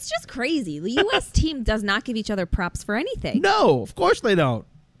 It's just crazy. The U.S. team does not give each other props for anything. No, of course they don't.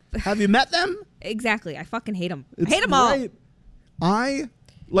 Have you met them? Exactly. I fucking hate them. It's I hate them all. great. I, Not all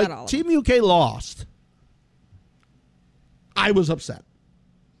like, of Team UK lost. I was upset.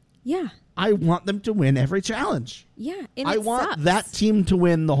 Yeah. I want them to win every challenge. Yeah. And I it want sucks. that team to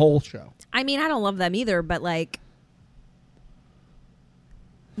win the whole show. I mean, I don't love them either, but like,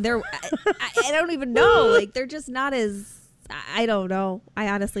 they're, I don't even know. Like, they're just not as, I don't know. I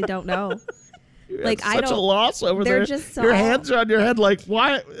honestly don't know. Like, I don't. Such a loss over they're there. just so, your hands are on your head like,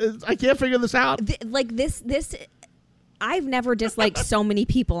 why? I can't figure this out. Like this, I've never disliked so many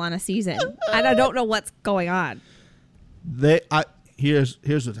people on a season. And I don't know what's going on. Here's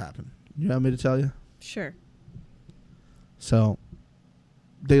what's happened. You want me to tell you? Sure. So,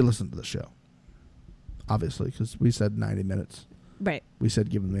 they listened to the show. Obviously, because we said 90 minutes. Right. We said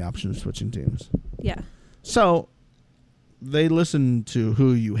give them the option of switching teams. Yeah. So, they listened to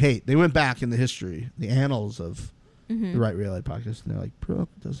Who You Hate. They went back in the history, the annals of the Right Reality Podcast, and they're like, Brooke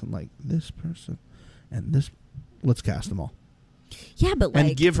doesn't like this person and this. Let's cast them all. Yeah, but like.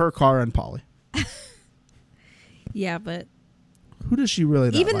 And give her Cara and Polly. Yeah, but. Who does she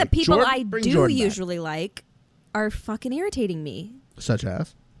really not even like? the people Jordan? I Bring do Jordan usually like are fucking irritating me. Such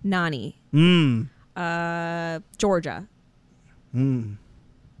as? Nani. Georgia.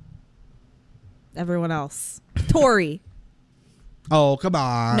 Everyone else. Tori. Oh, come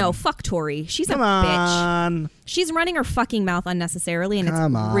on. No, fuck Tori. She's Come a bitch. on. She's running her fucking mouth unnecessarily, and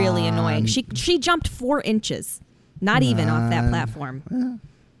Come it's really on. annoying. She jumped 4 inches. Not even off that platform. Yeah.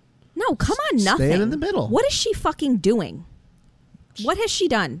 No, come on, nothing. Staying in the middle. What is she fucking doing? What has she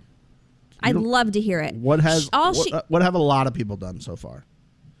done? I'd love to hear it. What have a lot of people done so far?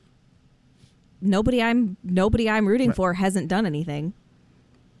 Nobody I'm rooting for hasn't done anything.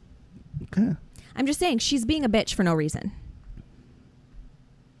 Okay. I'm just saying she's being a bitch for no reason.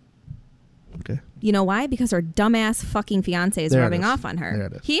 Okay. You know why? Because her dumbass fucking fiance is There it rubbing is. off on her. There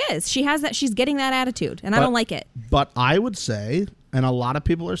it is. He is. She has that. She's getting that attitude, and I don't like it. But I would say, and a lot of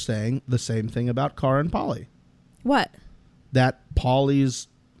people are saying the same thing about Cara and Polly. What? That Polly's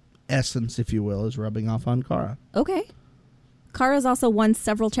essence, if you will, is rubbing off on Cara. Okay. Kara's also won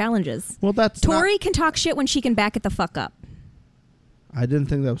several challenges. Well, that's Tori can talk shit when she can back it the fuck up. I didn't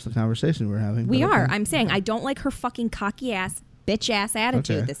think that was the conversation we were having. We are. Okay. I'm saying I don't like her fucking cocky ass, bitch ass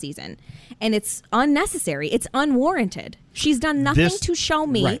attitude Okay. this season. And it's unnecessary. It's unwarranted. She's done nothing to show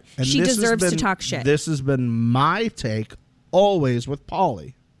me right. And she this has deserves to been- talk shit. This has been my take always with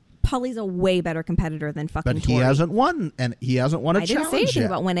Polly. Polly's a way better competitor than fucking But he Tori. hasn't won, and he hasn't won a I challenge didn't say anything yet.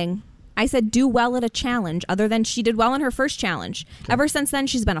 about winning. I said do well at a challenge, other than she did well in her first challenge. Okay. Ever since then,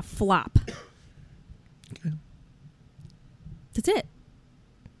 she's been a flop. Okay. That's it.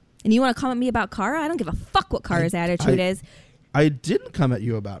 And you want to come at me about Cara? I don't give a fuck what Cara's attitude is. I didn't come at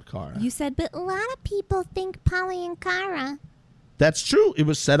you about Cara. You said, but a lot of people think Polly and Cara. That's true. It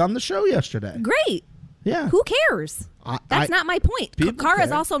was said on the show yesterday. Great. Yeah. Who cares? That's not my point.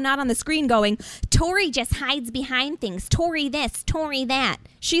 Cara's also not on the screen going, Tori just hides behind things. Tori this, Tori that.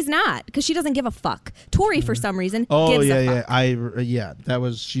 She's not, because she doesn't give a fuck. Tori, for some reason, gives a fuck. That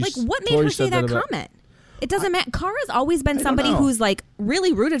was... She's, like, what made Tori her say that about, comment? It doesn't matter. Cara's always been somebody who's, like,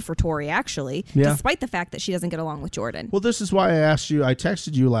 really rooted for Tori, actually, despite the fact that she doesn't get along with Jordan. Well, this is why I asked you. I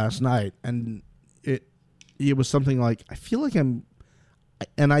texted you last night, and it was something like, I feel like I'm...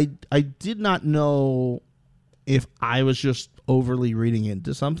 And I did not know if I was just overly reading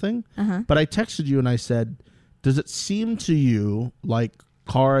into something, but I texted you and I said, does it seem to you like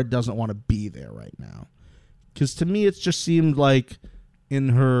Cara doesn't want to be there right now? Because to me, it just seemed like in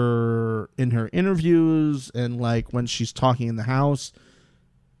her interviews and like when she's talking in the house,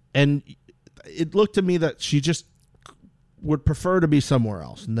 and it looked to me that she just would prefer to be somewhere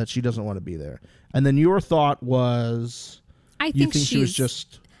else and that she doesn't want to be there. And then your thought was... I think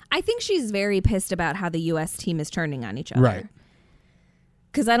she's very pissed about how the U.S. team is turning on each other. Right.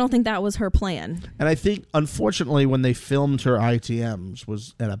 Because I don't think that was her plan. And I think, unfortunately, when they filmed her ITMs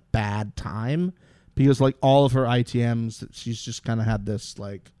was at a bad time because, like, all of her ITMs, she's just kind of had this,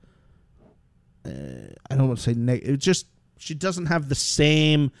 like, I don't want to say she doesn't have the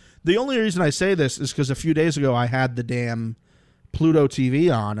same. The only reason I say this is because a few days ago I had the damn Pluto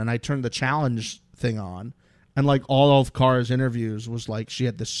TV on and I turned the challenge thing on. And, like, all of Cara's interviews was, like, she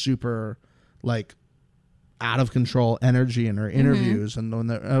had this super, like, out-of-control energy in her interviews. And when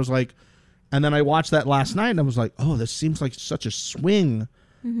I was like... And then I watched that last night, and I was like, oh, this seems like such a swing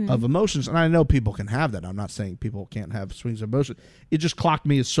of emotions. And I know people can have that. I'm not saying people can't have swings of emotion. It just clocked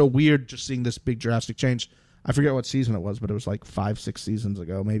me as so weird just seeing this big drastic change. I forget what season it was, but it was, like, 5-6 seasons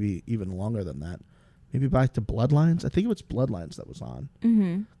ago, maybe even longer than that. Maybe back to Bloodlines? I think it was Bloodlines that was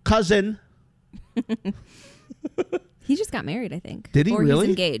on. Cousin... He just got married, I think. Did he really? He's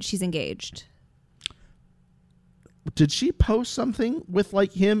engaged. She's engaged. Did she post something with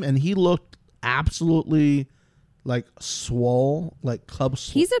like him and he looked absolutely like swole, like club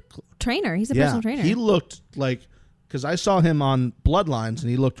swole? He's a trainer. He's a personal trainer. He looked like, because I saw him on Bloodlines and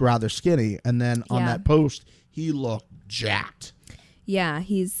he looked rather skinny, and then on that post he looked jacked. Yeah,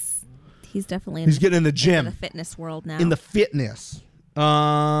 he's definitely getting in the gym, in the fitness world now. In the fitness.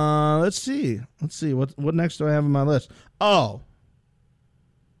 Let's see. What next do I have on my list? Oh,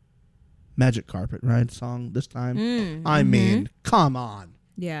 Magic Carpet Ride song this time. I mean, come on.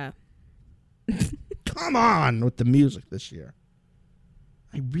 Yeah. Come on with the music this year.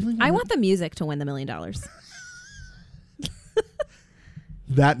 I want the music to win the $1 million.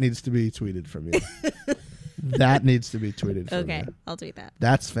 That needs to be tweeted from you. That needs to be tweeted from you. Okay, I'll tweet that.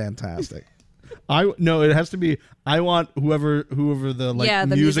 That's fantastic. It has to be. I want whoever the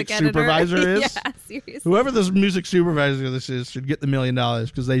music supervisor is. Yeah, seriously. Whoever this music supervisor this is should get the $1 million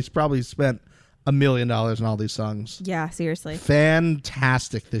because they probably spent $1 million on all these songs. Yeah, seriously.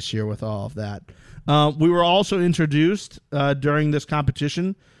 Fantastic this year with all of that. We were also introduced during this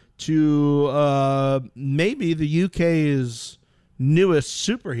competition to maybe the UK's newest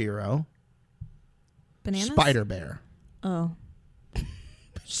superhero, Bananas? Spider Bear. Oh.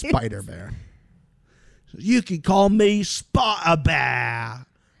 Spider Bear. You can call me Spider Bear.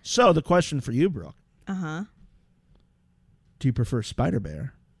 So the question for you, Brooke. Uh-huh. Do you prefer Spider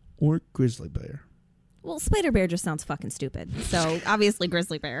Bear or Grizzly Bear? Well, Spider Bear just sounds fucking stupid. So obviously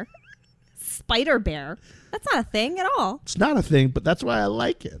Grizzly Bear. Spider Bear? That's not a thing at all. It's not a thing, but that's why I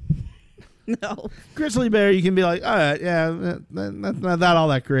like it. No. Grizzly Bear, you can be like, all right, yeah, that's not all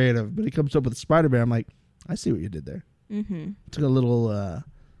that creative. But he comes up with Spider Bear. I'm like, I see what you did there. Mm-hmm. Took a little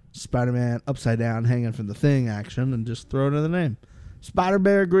Spider-Man upside down hanging from the thing action and just throw it in the name. Spider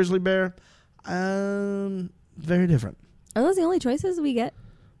Bear, Grizzly Bear, very different. Are those the only choices we get?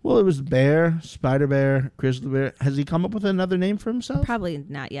 Well, it was Bear, Spider Bear, Grizzly Bear. Has he come up with another name for himself? Probably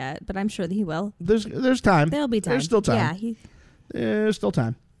not yet, but I'm sure that he will. There's time. There'll be time. There's still time. Yeah, there's still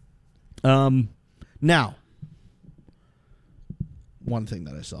time. Now, one thing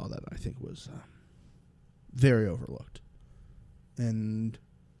that I saw that I think was very overlooked, and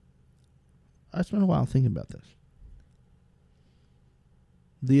I spent a while thinking about this.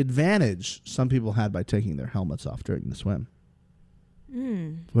 The advantage some people had by taking their helmets off during the swim.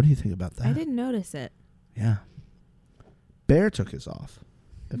 What do you think about that? I didn't notice it. Yeah. Bear took his off,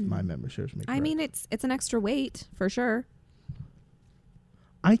 if my memory serves me correct. I mean, it's an extra weight, for sure.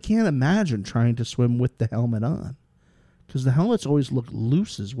 I can't imagine trying to swim with the helmet on, because the helmets always look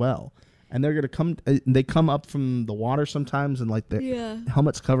loose as well. and they're gonna come. They come up from the water sometimes, and like their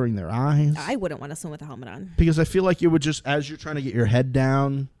helmet's covering their eyes. I wouldn't want to swim with a helmet on because I feel like it would just, as you're trying to get your head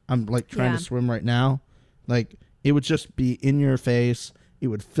down. I'm like trying to swim right now, like it would just be in your face. It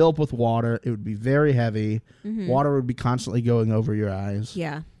would fill up with water. It would be very heavy. Water would be constantly going over your eyes.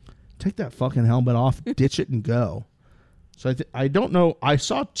 Yeah. Take that fucking helmet off, ditch it, and go. So I don't know. I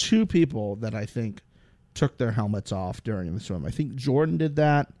saw 2 people that I think took their helmets off during the swim. I think Jordan did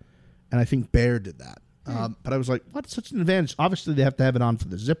that, and I think Bear did that. But I was like, what's such an advantage? Obviously, they have to have it on for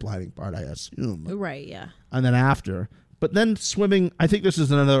the zip lining part, I assume. Right, yeah. And then after. But then swimming, I think this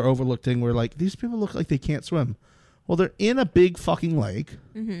is another overlooked thing where, like, these people look like they can't swim. Well, they're in a big fucking lake.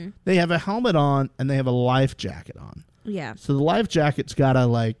 They have a helmet on, and they have a life jacket on. Yeah. So the life jacket's got to,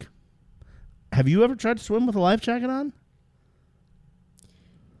 like... Have you ever tried to swim with a life jacket on?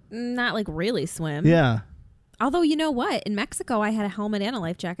 Not, like, really swim. Yeah. Although, you know what? In Mexico, I had a helmet and a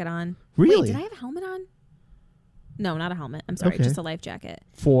life jacket on. Really? Wait, did I have a helmet on? No, not a helmet. I'm sorry, just a life jacket.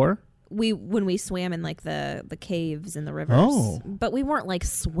 When we swam in like the caves and the rivers. Oh. But we weren't like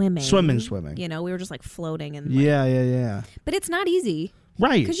swimming. Swimming. You know, we were just like floating and Yeah. But it's not easy.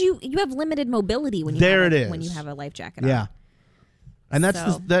 Right. Because you have limited mobility when you when you have a life jacket on. Yeah. And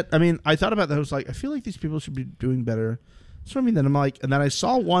that's I mean, I thought about that. I was like, I feel like these people should be doing better swimming. Then I'm like, and then I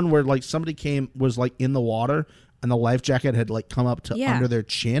saw one where like somebody was like in the water and the life jacket had like come up to under their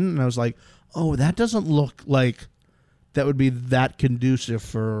chin, and I was like, oh, that doesn't look like that would be that conducive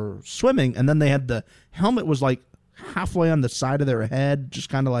for swimming. And then they had the helmet was like halfway on the side of their head, just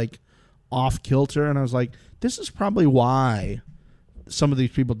kind of like off kilter. And I was like, this is probably why some of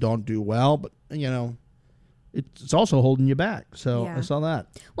these people don't do well. But, you know, it's also holding you back. So I saw that.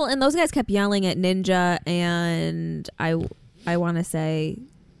 Well, and those guys kept yelling at Ninja, and I want to say,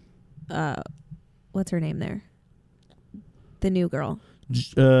 what's her name there? The new girl.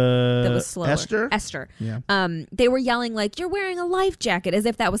 That was slower. Esther. Yeah. They were yelling like, "You're wearing a life jacket," as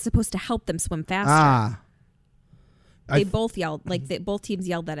if that was supposed to help them swim faster. They both yelled, like both teams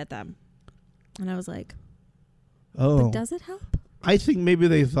yelled that at them, and I was like, "Oh, but does it help?" I think maybe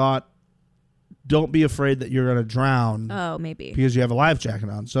they thought, "Don't be afraid that you're going to drown." Oh, maybe because you have a life jacket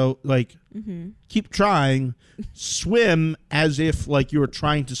on. So, like, keep trying, swim as if like you were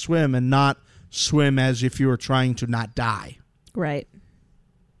trying to swim, and not swim as if you were trying to not die. Right.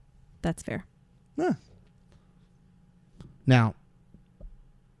 That's fair. Yeah. Now,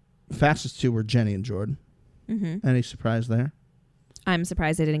 fastest 2 were Jenny and Jordan. Any surprise there? I'm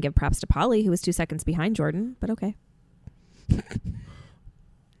surprised they didn't give props to Polly, who was 2 seconds behind Jordan, but okay.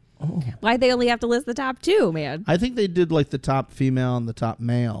 Why'd they only have to list the top 2, man? I think they did like the top female and the top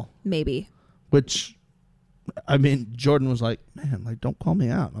male. Maybe. Which, I mean, Jordan was like, man, like, don't call me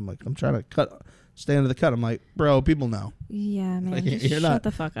out. I'm like, I'm trying to stay under the cut. I'm like, bro, people know. Yeah, man. Like, just shut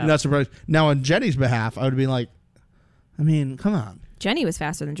the fuck up. You're not surprised. Now, on Jenny's behalf, I would be like, I mean, come on. Jenny was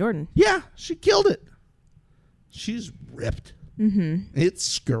faster than Jordan. Yeah, she killed it. She's ripped. It's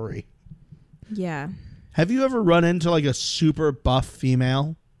scurry. Yeah. Have you ever run into like a super buff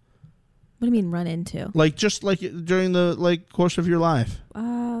female? What do you mean run into? Like just like during the like course of your life?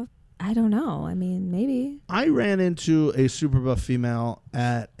 I don't know. I mean, maybe. I ran into a super buff female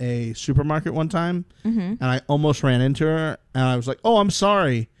at a supermarket one time, and I almost ran into her, and I was like, oh, I'm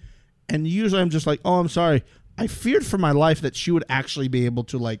sorry. And usually I'm just like, oh, I'm sorry. I feared for my life that she would actually be able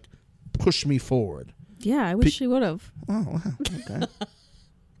to like push me forward. Yeah, I wish she would have. Oh, wow. Okay.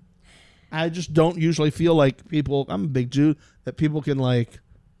 I just don't usually feel like people, I'm a big Jew, that people can like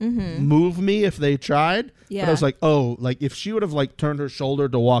move me if they tried. Yeah. But I was like, oh, like if she would have like turned her shoulder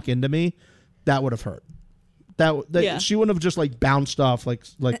to walk into me, that would have hurt. That she wouldn't have just like bounced off like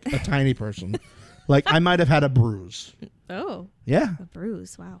a tiny person. Like I might have had a bruise. Oh. Yeah. A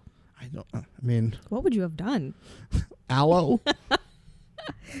bruise. Wow. I mean. What would you have done? Aloe.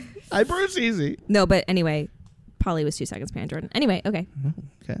 I bruise easy. No, but anyway, Polly was 2 seconds behind Jordan. Anyway, okay.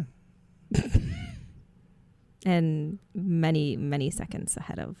 Okay. And many, many seconds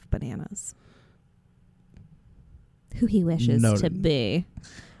ahead of Bananas, who he wishes to be.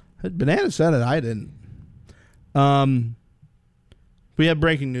 Banana said it. I didn't. We have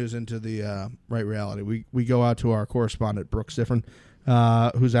breaking news into the Right Reality. We go out to our correspondent, Brooke Siffrin,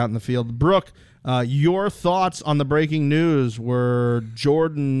 who's out in the field. Brooke, your thoughts on the breaking news where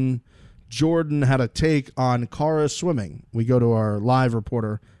Jordan had a take on Cara swimming. We go to our live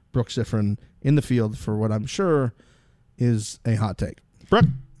reporter, Brooke Siffrin, in the field for what I'm sure is a hot take. Brooke?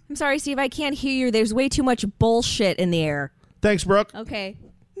 I'm sorry, Steve. I can't hear you. There's way too much bullshit in the air. Thanks, Brooke. Okay.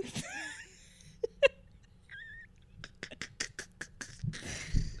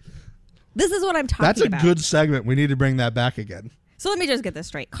 This is what I'm talking about. That's a good segment. We need to bring that back again. So let me just get this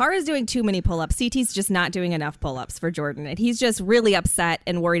straight. Carr is doing too many pull-ups. CT's just not doing enough pull-ups for Jordan. And he's just really upset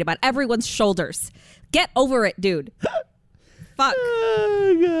and worried about everyone's shoulders. Get over it, dude. Fuck.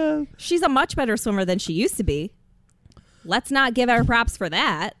 Oh, God. She's a much better swimmer than she used to be. Let's not give her props for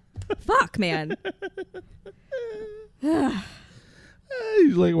that. Fuck, man.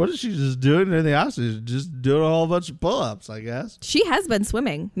 He's like, what is she just doing? Anything else? She's just doing a whole bunch of pull-ups, I guess. She has been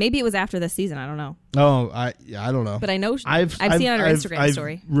swimming. Maybe it was after this season. I don't know. Oh, I don't know. But I know I've seen it on her Instagram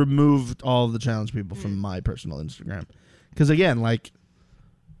story. I've removed all of the challenge people from my personal Instagram. Because, again, like...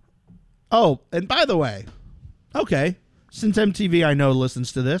 Oh, and by the way, okay, since MTV I know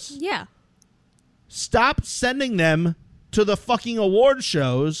listens to this. Yeah. Stop sending them to the fucking award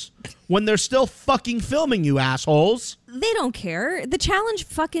shows when they're still fucking filming, you assholes. They don't care. The challenge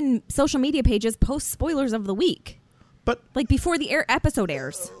fucking social media pages post spoilers of the week. But like before the episode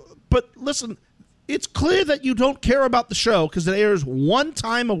airs. But listen, it's clear that you don't care about the show because it airs one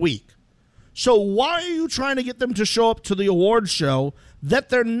time a week. So why are you trying to get them to show up to the award show that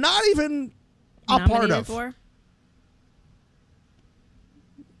they're not even a part of? For?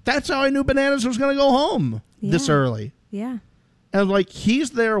 That's how I knew Bananas was going to go home this early. Yeah. And like,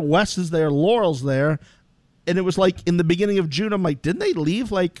 he's there, Wes is there, Laurel's there. And it was like in the beginning of June, I'm like, didn't they leave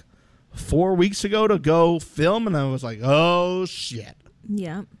like 4 weeks ago to go film? And I was like, oh, shit.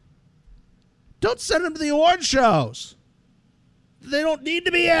 Yeah. Don't send them to the award shows. They don't need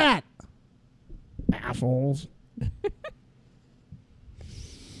to be at. Assholes.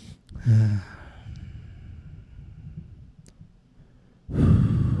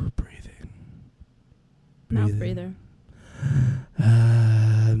 Breathing. Mouth breather.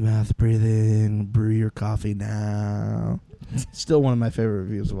 Mouth breathing. Brew your coffee now. Still one of my favorite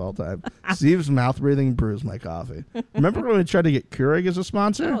reviews of all time. Steve's mouth breathing brews my coffee. Remember when we tried to get Keurig as a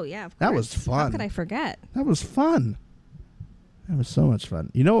sponsor? Oh, yeah. Of course. That was fun. How could I forget? That was fun. That was so much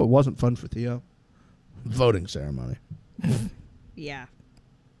fun. You know what wasn't fun for Theo? Voting ceremony. Yeah.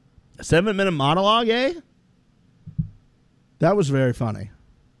 A 7-minute monologue, eh? That was very funny.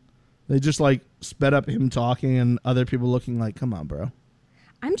 They just like sped up him talking and other people looking like, come on, bro.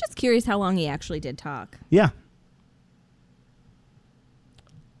 I'm just curious how long he actually did talk. Yeah.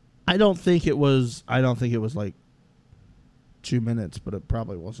 I don't think it was like 2 minutes, but it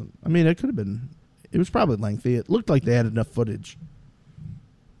probably wasn't. I mean, it could have been. It was probably lengthy. It looked like they had enough footage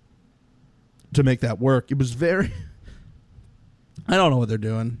to make that work. It was very... I don't know what they're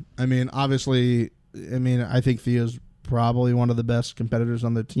doing. I mean, obviously, I think Theo's probably one of the best competitors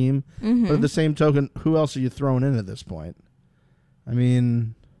on their team. Mm-hmm. But at the same token, who else are you throwing in at this point? I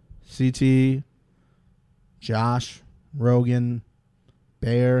mean, CT, Josh, Rogan,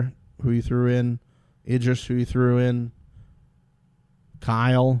 Bear, who you threw in, Idris, who you threw in,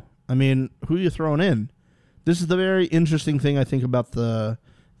 Kyle. I mean, who are you throwing in? This is the very interesting thing I think about the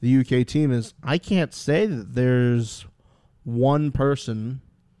UK team is I can't say that there's one person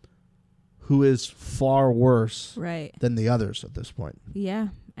who is far worse than the others at this point. Yeah,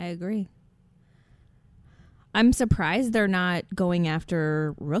 I agree. I'm surprised they're not going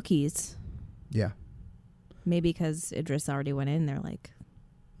after rookies. Yeah. Maybe because Idris already went in. They're like...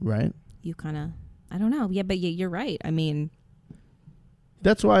 Right. You kind of... I don't know. Yeah, but you're right. I mean...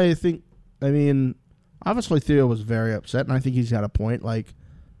 That's why I think... obviously Theo was very upset, and I think he's got a point. Like,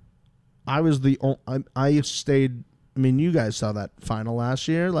 I stayed... you guys saw that final last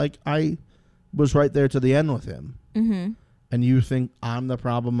year. Like, I was right there to the end with him. Mm-hmm. And you think I'm the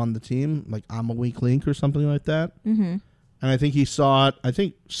problem on the team? Like, I'm a weak link or something like that? Mm-hmm. And I think he saw it. I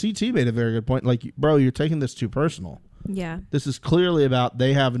think CT made a very good point. Like, bro, you're taking this too personal. Yeah. This is clearly about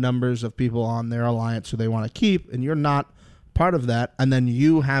they have numbers of people on their alliance who they want to keep, and you're not part of that. And then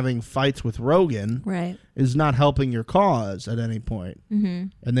you having fights with Rogan is not helping your cause at any point. Mm-hmm.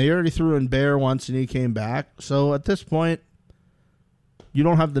 And they already threw in Bear once, and he came back. So at this point, you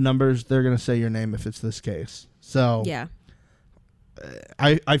don't have the numbers. They're going to say your name if it's this case. So yeah.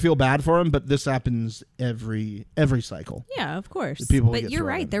 I feel bad for him, but this happens every cycle. Yeah, of course. But you're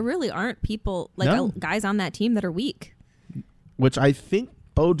right. There really aren't people, guys on that team that are weak. Which I think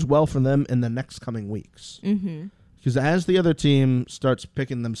bodes well for them in the next coming weeks. Mm-hmm. Because as the other team starts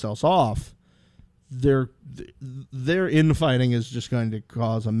picking themselves off, their infighting is just going to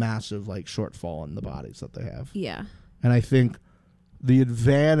cause a massive shortfall in the bodies that they have. Yeah. And I think the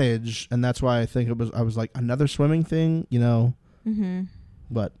advantage, and that's why I think I was like, another swimming thing, Mm-hmm.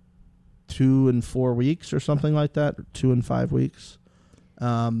 But 2 and 4 weeks or something like that, or 2 and 5 weeks.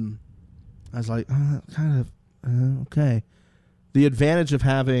 I was like, okay. The advantage of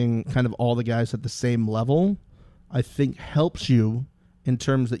having kind of all the guys at the same level, I think, helps you in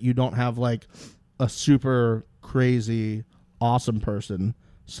terms that you don't have a super crazy awesome person,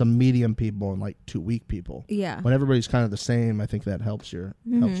 some medium people, and like 2 weak people. Yeah. When everybody's kind of the same, I think that helps your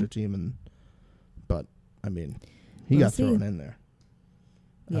team. But I mean, he got thrown in there.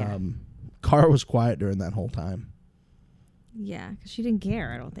 Yeah. Cara was quiet during that whole time. Yeah, because she didn't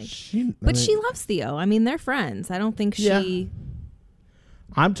care, I don't think. She loves Theo. I mean, they're friends. I don't think she...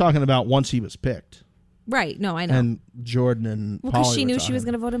 I'm talking about once he was picked. Right. No, I know. And Jordan and Polly because she knew she was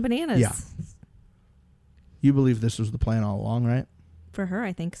going to vote in Bananas. Yeah. You believe this was the plan all along, right? For her,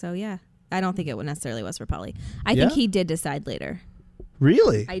 I think so, yeah. I don't think it necessarily was for Polly. I think he did decide later.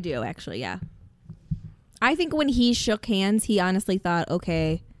 Really? I do, actually, yeah. I think when he shook hands, he honestly thought,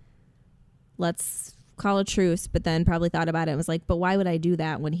 okay, let's call a truce, but then probably thought about it and was like, but why would I do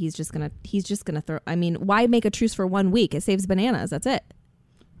that when he's just gonna throw, I mean, why make a truce for 1 week? It saves Bananas, that's it.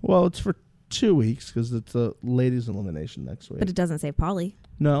 Well, it's for 2 weeks because it's a ladies elimination next week. But it doesn't save Polly.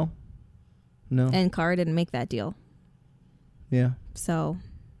 No. And Cara didn't make that deal. Yeah. So,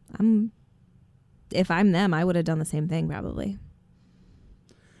 if I'm them, I would have done the same thing probably.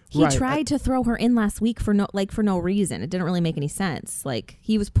 He tried to throw her in last week for no reason. It didn't really make any sense. Like,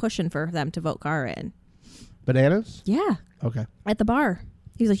 he was pushing for them to vote Cara in. Bananas? Yeah. Okay. At the bar.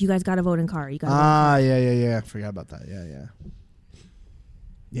 He was like, you guys got to vote in Cara. You got to vote in Cara. Yeah. I forgot about that. Yeah.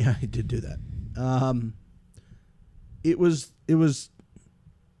 Yeah, he did do that. It was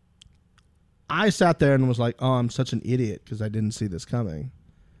I sat there and was like, oh, I'm such an idiot because I didn't see this coming.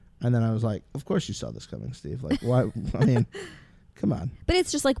 And then I was like, of course you saw this coming, Steve. Like, why? I mean, come on. But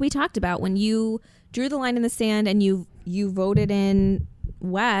it's just like we talked about when you drew the line in the sand and you voted in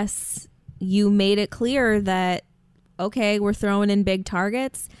Wes, you made it clear that, okay, we're throwing in big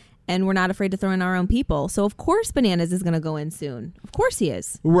targets and we're not afraid to throw in our own people. So, of course, Bananas is going to go in soon. Of course he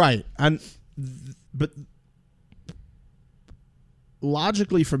is. Right. But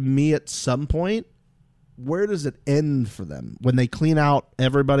logically for me at some point, where does it end for them? When they clean out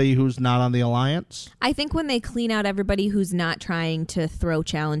everybody who's not on the alliance? I think when they clean out everybody who's not trying to throw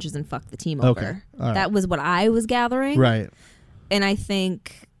challenges and fuck the team over. Okay. All right. That was what I was gathering. Right. And I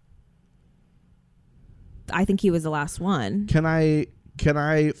think he was the last one. Can I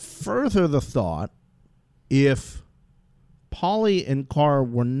further the thought, if Polly and Cara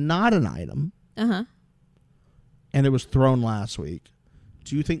were not an item, and it was thrown last week,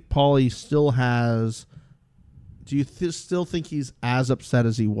 do you think Polly still has? Do you still think he's as upset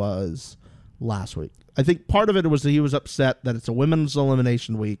as he was last week? I think part of it was that he was upset that it's a women's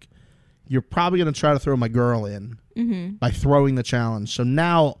elimination week. You're probably going to try to throw my girl in by throwing the challenge. So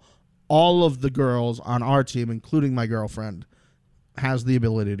now all of the girls on our team, including my girlfriend, has the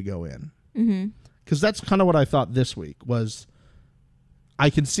ability to go in. Because that's kind of what I thought this week was. I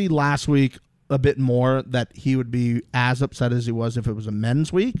can see last week a bit more that he would be as upset as he was if it was a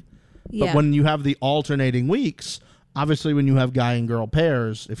men's week. But when you have the alternating weeks, obviously when you have guy and girl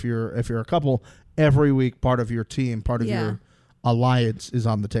pairs, if you're a couple, every week part of your team, part of your alliance is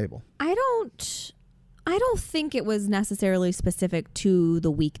on the table. I don't think it was necessarily specific to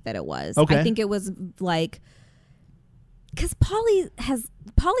the week that it was. Okay. I think it was like, because Polly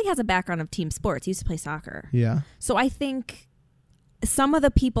has a background of team sports. He used to play soccer. Yeah. So I think some of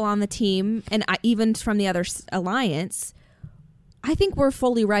the people on the team, and even from the other alliance, I think we're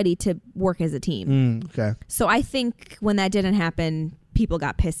fully ready to work as a team. Okay. So I think when that didn't happen, people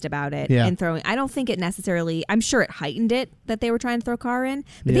got pissed about it and throwing. I don't think it necessarily. I'm sure it heightened it that they were trying to throw Cara in,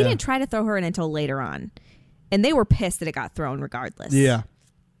 but they didn't try to throw her in until later on, and they were pissed that it got thrown regardless. Yeah.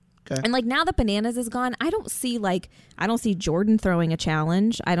 Okay. And like now that Bananas is gone, I don't see Jordan throwing a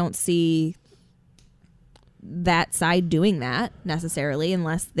challenge. I don't see that side doing that necessarily,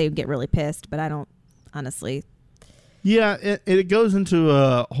 unless they get really pissed. But I don't honestly. Yeah, it goes into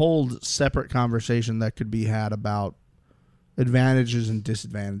a whole separate conversation that could be had about advantages and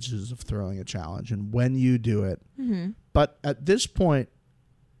disadvantages of throwing a challenge and when you do it. But at this point,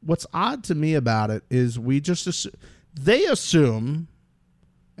 what's odd to me about it is they assume,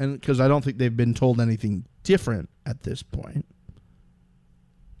 and because I don't think they've been told anything different at this point,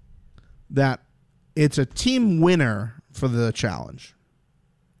 that it's a team winner for the challenge.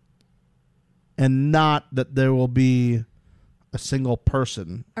 And not that there will be a single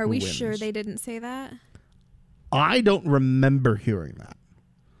person. Are we wins. sure they didn't say that? I don't remember hearing that.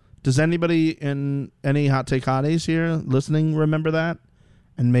 Does anybody in any Hot Take Hotties here listening remember that?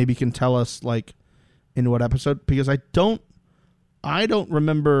 And maybe can tell us like in what episode? Because I don't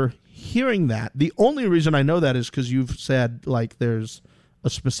remember hearing that. The only reason I know that is because you've said like there's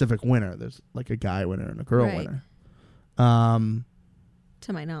a specific winner. There's like a guy winner and a girl winner.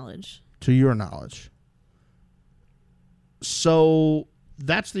 To my knowledge. To your knowledge. So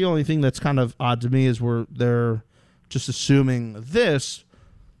that's the only thing that's kind of odd to me is where they're just assuming this,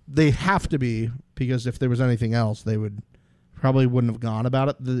 they have to be, because if there was anything else, they would probably wouldn't have gone about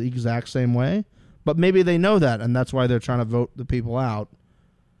it the exact same way. But maybe they know that, and that's why they're trying to vote the people out,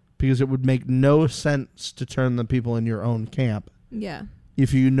 because it would make no sense to turn the people in your own camp. Yeah.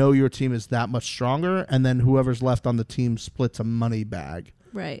 If you know your team is that much stronger, and then whoever's left on the team splits a money bag.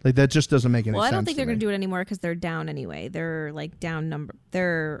 Right. Like, that just doesn't make any sense. Well, I don't think they're going to do it anymore because they're down anyway. They're like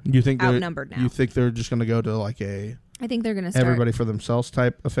they're outnumbered now. You think they're just going to go to like a I think they're going to start everybody for themselves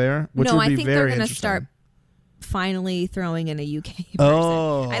type affair? Which no, would be I think very they're going to interesting. start finally throwing in a UK person.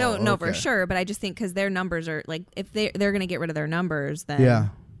 Oh, I don't know for okay. sure, but I just think because their numbers are like, if they're going to get rid of their numbers, then Yeah.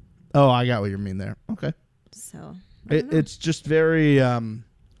 Oh, I got what you mean there. Okay. So It's just very, and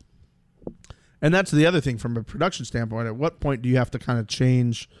that's the other thing from a production standpoint. At what point do you have to kind of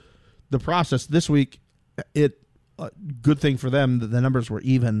change the process? This week, good thing for them that the numbers were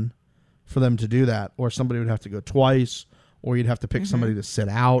even for them to do that, or somebody would have to go twice, or you'd have to pick somebody to sit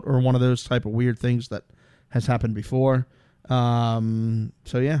out, or one of those type of weird things that has happened before. So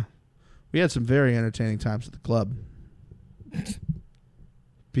yeah, we had some very entertaining times at the club.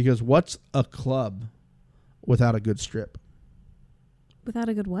 Because what's a club without a good strip? without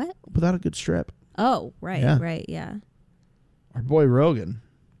a good what? Without a good strip. Oh, right, Yeah. right, yeah. Our boy Rogan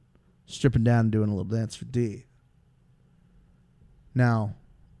stripping down and doing a little dance for D. Now,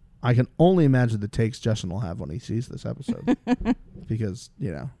 I can only imagine the takes Justin will have when he sees this episode. Because,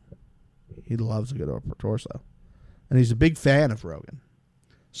 you know, he loves a good upper torso. And he's a big fan of Rogan.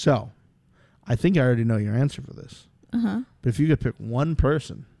 So, I think I already know your answer for this. Uh-huh. But if you could pick one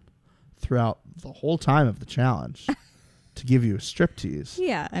person throughout the whole time of the challenge to give you a striptease.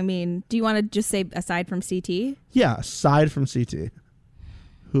 Yeah, I mean, do you want to just say aside from CT? Yeah, aside from CT,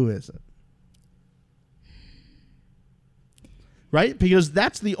 who is it? Right? Because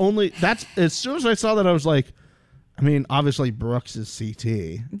that's as soon as I saw that, I was like, I mean, obviously Brooks is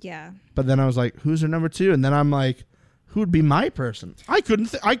CT. Yeah. But then I was like, who's her number two? And then I'm like, who would be my person? I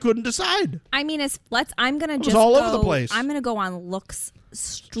couldn't decide. I mean, I'm gonna was just all go, over the place. I'm gonna go on looks,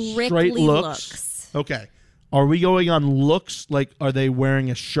 strictly Straight looks. Okay. Are we going on looks? Like, are they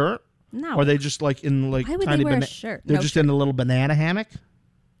wearing a shirt? No. Or are they just like in like Why would tiny they wear a shirt? They're No just shirt. in a little banana hammock?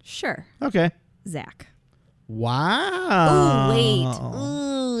 Sure. Okay. Zach. Wow. Ooh, wait.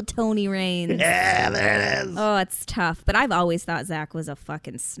 Ooh, Tony Reigns. Yeah, there it is. Oh, it's tough. But I've always thought Zach was a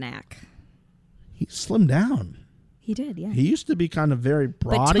fucking snack. He slimmed down. He did, yeah. He used to be kind of very But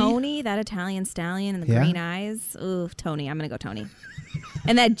broady. Tony, that Italian stallion and the Yeah. green eyes. Ooh, Tony. I'm going to go Tony.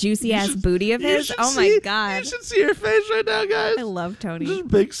 And that juicy ass booty of You his. should Oh, my see- God. You should see her face right now, guys. I love Tony. Just a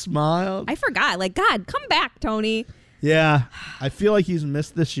big smile. I forgot. Like, God, come back, Tony. Yeah. I feel like he's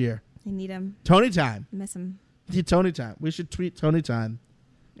missed this year. I need him. Tony time. Miss him. Yeah, Tony time. We should tweet Tony time.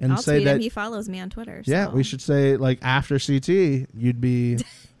 And I'll say tweet that. him. He follows me on Twitter. Yeah, so. we should say, like, after CT, you'd be.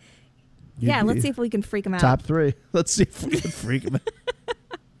 Yeah, let's see if we can freak him out. Top 3. Let's see if we can freak him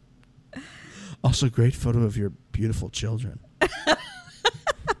out. Also, great photo of your beautiful children.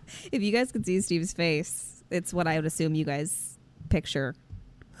 If you guys could see Steve's face, it's what I would assume you guys picture.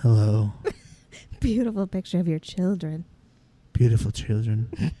 Hello, Beautiful picture of your children. beautiful children.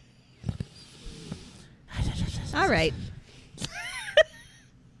 All right.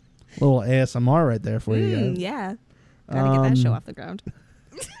 Little ASMR right there for you guys. Yeah. Gotta get that show off the ground.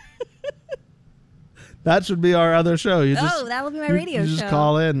 That should be our other show. You just, Oh, that will be my you- radio you show. just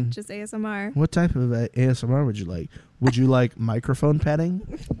call in. Just ASMR. What type of ASMR would you like? Would you like microphone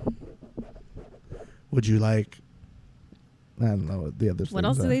petting? Would you like? I don't know what the other. What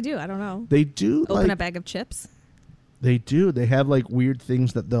else do they do? I don't know. They do Open like a bag of chips. they do. They have like weird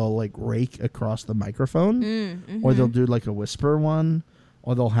things that they'll like rake across the microphone, or they'll do like a whisper one,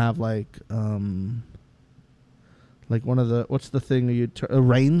 or they'll have like one of the what's the thing a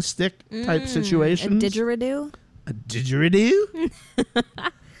rain stick type situation. A didgeridoo. A didgeridoo.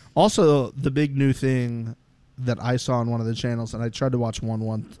 Also, the big new thing that I saw on one of the channels, and I tried to watch one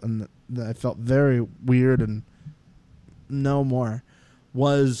once, and I felt very weird and no more,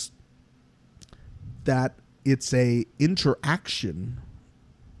 was that it's a interaction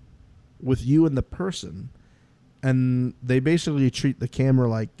with you and the person, and they basically treat the camera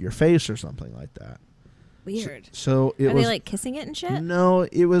like your face or something like that. Weird. So it Are was they like kissing it and shit? no,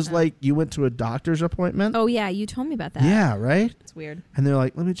 it was like you went to a doctor's appointment. Oh yeah, you told me about that. Yeah, right? It's weird. And they're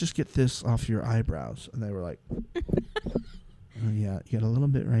like, let me just get this off your eyebrows. And they were like, oh, yeah, you got a little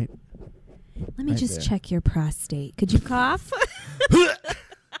bit right. Let me Right just there. check your prostate. Could you cough?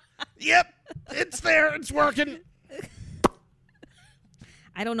 Yep, it's there. It's working.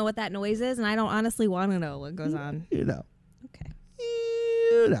 I don't know what that noise is, and I don't honestly want to know what goes on. You know. Okay.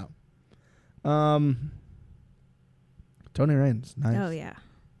 You know. Tony Raines, nice. Oh, yeah.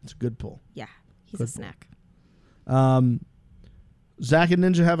 It's a good pull. Yeah. He's Good a snack. Zach and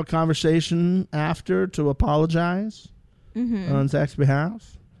Ninja have a conversation after to apologize on Zach's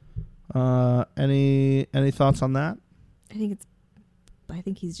behalf. Any thoughts on that? I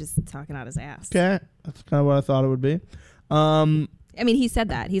think he's just talking out his ass. Okay, that's kind of what I thought it would be. I mean, he said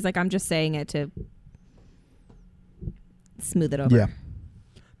that. He's like, I'm just saying it to smooth it over. Yeah.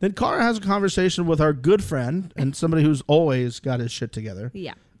 Then Cara has a conversation with our good friend and somebody who's always got his shit together.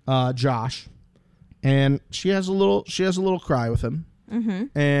 Yeah. Josh, and she has a little cry with him,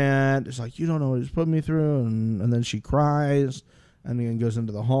 and it's like, you don't know what he's put me through, and then she cries, and then goes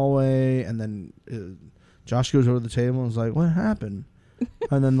into the hallway, and then Josh goes over to the table and is like, what happened?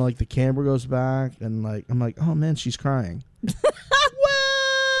 And then like the camera goes back, and like I'm like, oh man, she's crying.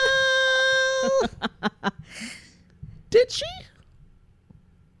 Well, did she?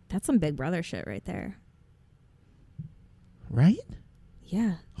 That's some Big Brother shit right there. Right?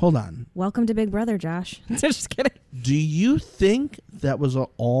 Yeah. Hold on. Welcome to Big Brother, Josh. Just kidding. Do you think that was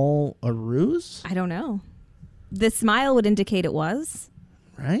all a ruse? I don't know. The smile would indicate it was.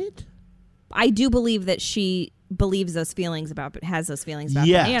 Right? I do believe that she believes those feelings has those feelings about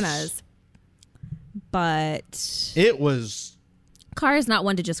Yes. bananas. But It was Cara's not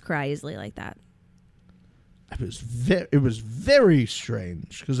one to just cry easily like that. it was very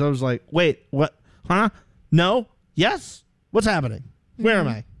strange because I was like, wait, what? Huh? No? Yes? What's happening? Where am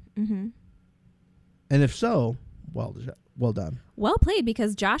I? Mm-hmm. And if so, well done. Well played,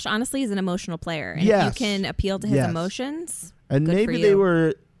 because Josh honestly is an emotional player. And Yes. if you can appeal to his Yes. emotions, And good maybe for they you.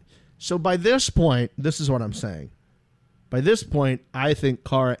 were. So by this point, this is what I'm saying. By this point, I think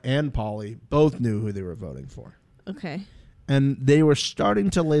Cara and Polly both knew who they were voting for. Okay. And they were starting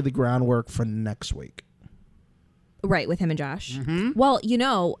to lay the groundwork for next week. Right, with him and Josh. Mm-hmm. Well,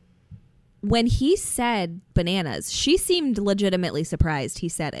 when he said bananas, she seemed legitimately surprised he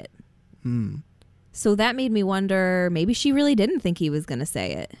said it. So that made me wonder, maybe she really didn't think he was going to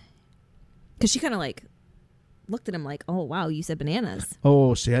say it. Because she kind of like looked at him like, oh, wow, you said bananas.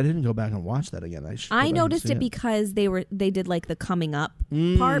 Oh, see, I didn't go back and watch that again. I noticed it because they did like the coming up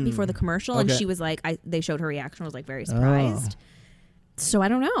part before the commercial. And Okay. she was like, they showed her reaction, was like very surprised. So I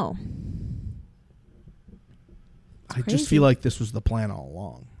don't know. I just crazy. feel like this was the plan all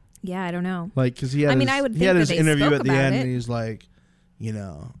along. Yeah, I don't know. Like, because he had I would he think had that his they interview spoke at the about end, it. and he's like,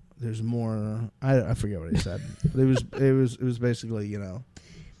 there's more. I forget what he said. But it was basically,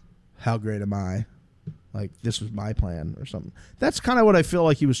 how great am I? Like, this was my plan or something. That's kind of what I feel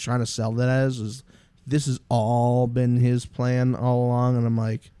like he was trying to sell that as. Is this has all been his plan all along? And I'm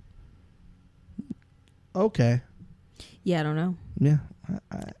like, okay, Yeah, I don't know. yeah,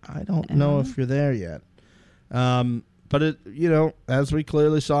 I don't know if you're there yet. But it, as we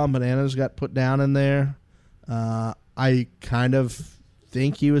clearly saw, bananas got put down in there. I kind of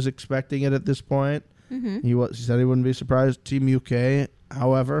think he was expecting it at this point. Mm-hmm. He said he wouldn't be surprised. Team UK,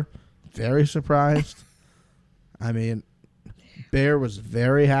 however, very surprised. I mean, Bear was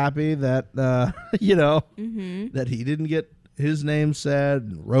very happy that that he didn't get his name said.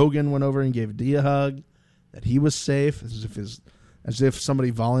 And Rogan went over and gave Dee a hug. That he was safe, as if somebody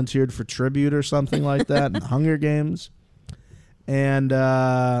volunteered for tribute or something like that in the Hunger Games. And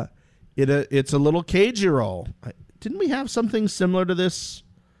it's a little cagey roll. Didn't we have something similar to this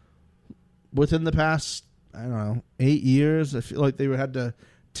within the past, 8 years? I feel like they had to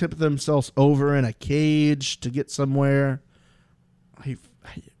tip themselves over in a cage to get somewhere. I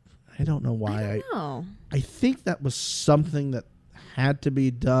don't know why. I don't know. I think that was something that had to be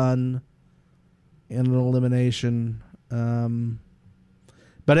done in an elimination.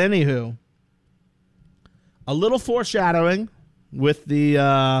 But anywho, a little foreshadowing with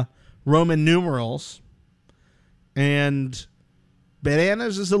the Roman numerals, and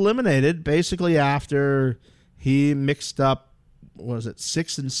Bananas is eliminated basically after he mixed up, was it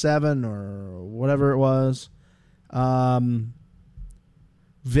 6 and 7 or whatever it was.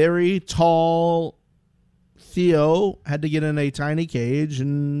 Very tall Theo had to get in a tiny cage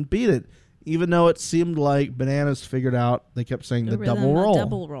and beat it. Even though it seemed like Bananas figured out, they kept saying the double roll.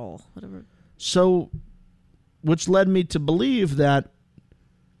 Double roll, whatever. So, which led me to believe that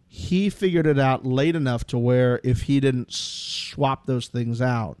he figured it out late enough to where if he didn't swap those things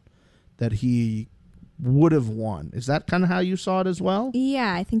out, that he would have won. Is that kind of how you saw it as well?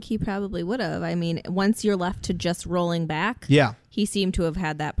 Yeah, I think he probably would have. I mean, once you're left to just rolling back, Yeah. he seemed to have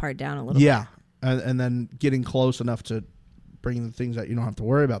had that part down a little bit. Yeah. And then getting close enough to bring the things out, you don't have to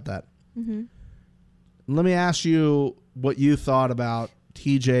worry about that. Mm-hmm. Let me ask you what you thought about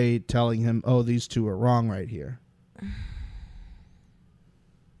TJ telling him, oh, these two are wrong right here.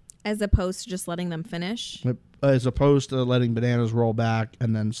 As opposed to just letting them finish. as opposed to letting Bananas roll back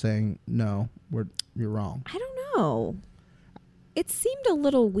and then saying, no, you're wrong. I don't know. It seemed a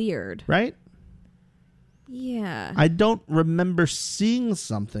little weird. Right? Yeah. I don't remember seeing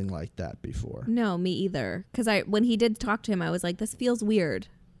something like that before. No, me either. Because when he did talk to him, I was like, this feels weird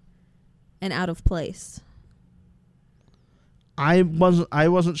and out of place. I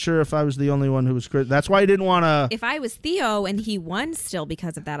wasn't sure if I was the only one who was critical. That's why I didn't want to. If I was Theo and he won still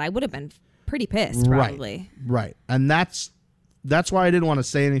because of that, I would have been pretty pissed, probably. Right. And that's why I didn't want to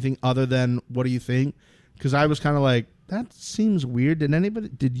say anything other than, what do you think? Because I was kind of like, that seems weird.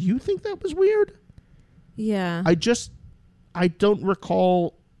 Did you think that was weird? Yeah. I don't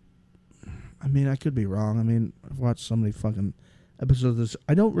recall. I mean, I could be wrong. I mean, I've watched so many fucking episodes of this.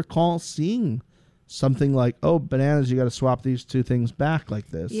 I don't recall seeing something like, oh, Bananas, you got to swap these two things back like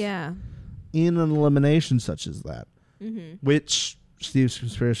this. Yeah. In an elimination such as that. Mm-hmm. Which Steve's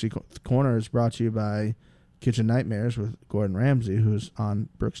Conspiracy Corner is brought to you by Kitchen Nightmares with Gordon Ramsay, who's on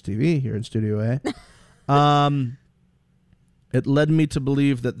Brooks TV here in Studio A. It led me to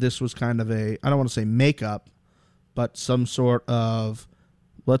believe that this was kind of I don't want to say makeup, but some sort of,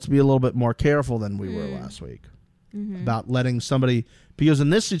 let's be a little bit more careful than we were last week about letting somebody, because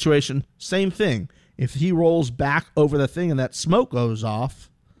in this situation, same thing. If he rolls back over the thing and that smoke goes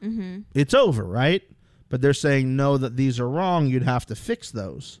off, it's over, right? But they're saying, no, that these are wrong. You'd have to fix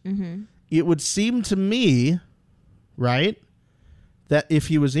those. It would seem to me, right, that if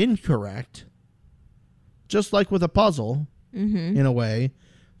he was incorrect, just like with a puzzle, in a way,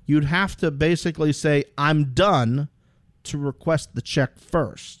 you'd have to basically say, I'm done, to request the check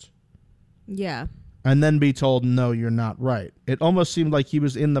first. Yeah. And then be told, no, you're not right. It almost seemed like he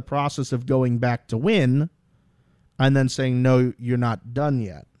was in the process of going back to win and then saying, no, you're not done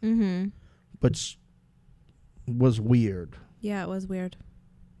yet. But was weird. Yeah, it was weird.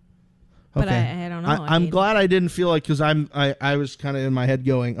 Okay. But I don't know. I'm glad I didn't feel like, because I was kind of in my head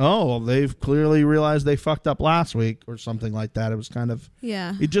going, oh, well, they've clearly realized they fucked up last week or something like that. It was kind of,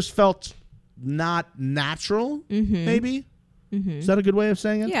 it just felt not natural, maybe. Is that a good way of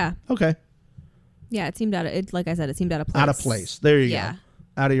saying it? Yeah. Okay. Yeah, it seemed like I said, it seemed out of place. Out of place. There you go.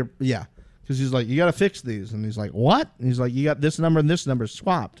 Out of your, Because he's like, you got to fix these. And he's like, what? And he's like, you got this number and this number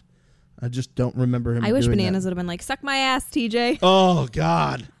swapped. I just don't remember him. I wish Bananas would have been like, suck my ass, TJ. Oh,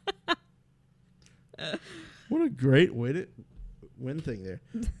 God. What a great way to win thing there.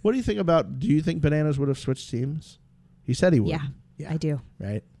 What do you think about, do you think Bananas would have switched teams? He said he would. Yeah, I do.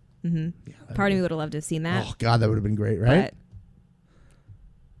 Right? Yeah, part of me would have loved to have seen that. Oh, God, that would have been great, right?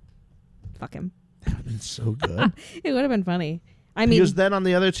 Fuck him. That would have been so good. It would have been funny. Because then on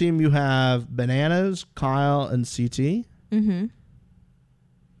the other team, you have Bananas, Kyle, and CT.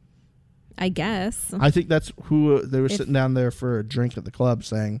 I guess. I think that's who they were sitting down there for a drink at the club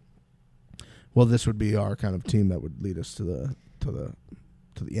saying, well, this would be our kind of team that would lead us to the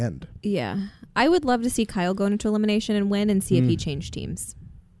end. Yeah. I would love to see Kyle go into elimination and win and see if he changed teams.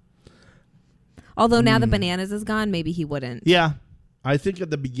 Although now the Bananas is gone, maybe he wouldn't. Yeah. I think at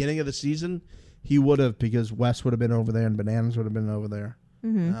the beginning of the season, he would have, because Wes would have been over there and Bananas would have been over there.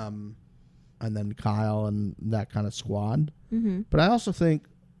 And then Kyle and that kind of squad. But I also think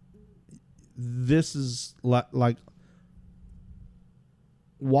this is like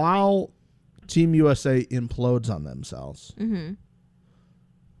while Team USA implodes on themselves,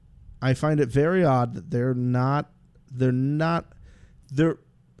 I find it very odd that they're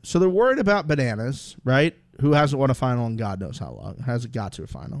worried about Bananas, right? Who hasn't won a final in God knows how long, hasn't got to a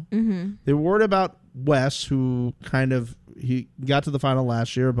final. They're worried about Wes, who he got to the final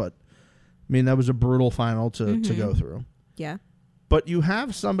last year, but I mean, that was a brutal final to go through. Yeah. But you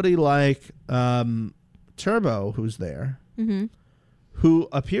have somebody like Turbo who's there, who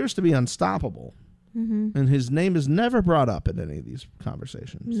appears to be unstoppable. And his name is never brought up in any of these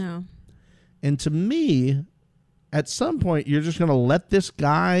conversations. No. And to me, at some point, you're just going to let this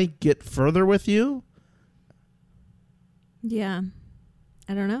guy get further with you? Yeah.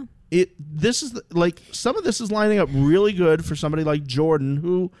 I don't know. Some of this is lining up really good for somebody like Jordan,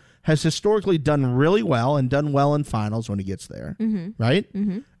 who has historically done really well and done well in finals when he gets there, right?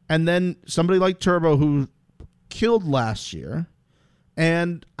 And then somebody like Turbo, who killed last year.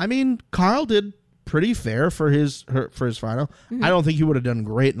 And, I mean, Kyle did pretty fair for his final. I don't think he would have done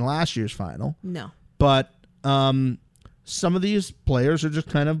great in last year's final. No. But some of these players are just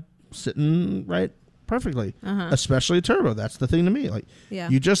kind of sitting right perfectly, especially Turbo. That's the thing to me. Like,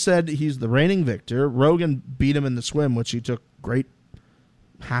 you just said he's the reigning victor. Rogan beat him in the swim, which he took great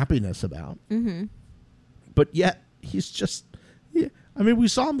happiness about. But yet he's just, I mean, we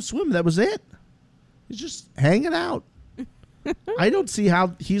saw him swim. That was it. He's just hanging out. I don't see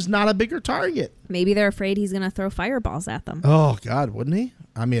how he's not a bigger target. Maybe they're afraid he's going to throw fireballs at them. Oh, God, wouldn't he?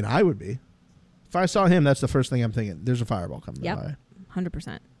 I mean, I would be. If I saw him, that's the first thing I'm thinking. There's a fireball coming my way.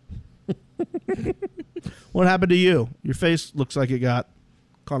 100%. What happened to you? Your face looks like it got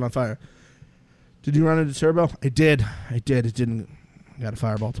caught on fire. Did you run into Turbo? I did. It didn't. I got a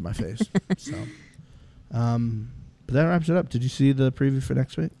fireball to my face. So, but that wraps it up. Did you see the preview for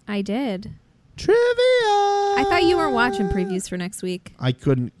next week? I did. Trivia! I thought you weren't watching previews for next week. I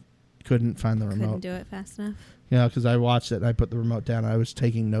couldn't find the remote. Couldn't do it fast enough. Yeah, because I watched it and I put the remote down. I was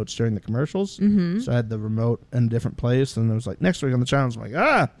taking notes during the commercials. So I had the remote in a different place. And it was like, next week on the channel, I was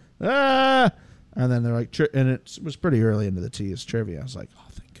like, And then they're like, and it was pretty early into the tease trivia. I was like, oh,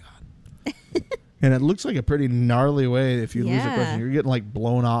 thank God. And it looks like a pretty gnarly way if you lose a question. You're getting like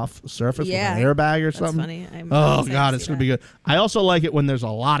blown off the surface with an airbag or something. That's funny. Oh, God, it's going to be good. I also like it when there's a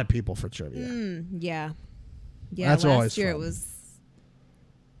lot of people for trivia. Yeah. That's always last year fun. It was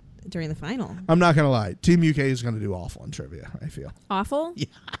during the final. I'm not going to lie. Team UK is going to do awful in trivia, I feel. Awful? Yeah.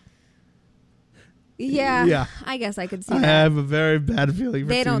 Yeah. I guess I could see that. I have a very bad feeling for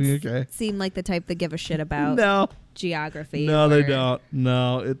They Team don't UK. seem like the type that give a shit about geography. No, they don't.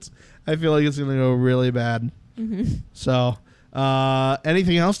 No, I feel like it's going to go really bad. So,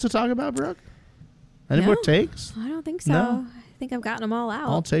 anything else to talk about, Brooke? Any more takes? I don't think so. No? I think I've gotten them all out.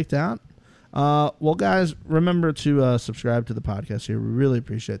 All taked out? Well, guys, remember to subscribe to the podcast here. We really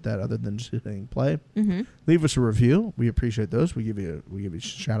appreciate that. Other than just hitting play, leave us a review. We appreciate those. We give you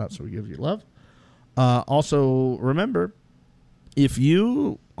shout outs, so we give you love. Also, remember, if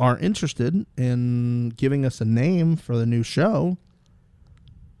you are interested in giving us a name for the new show,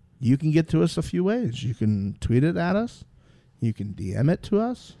 you can get to us a few ways. You can tweet it at us. You can DM it to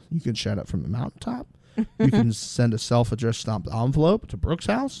us. You can shout it from the mountaintop. You can send a self-addressed stamped envelope to Brooke's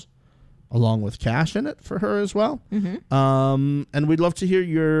house, along with cash in it for her as well. And we'd love to hear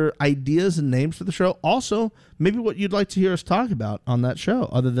your ideas and names for the show. Also, maybe what you'd like to hear us talk about on that show,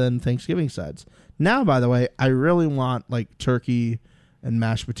 other than Thanksgiving sides. Now, by the way, I really want like turkey and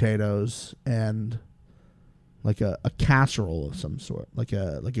mashed potatoes and like a casserole of some sort, like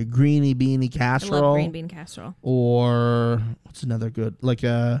a greeny beanie casserole. I love green bean casserole. Or what's another good, like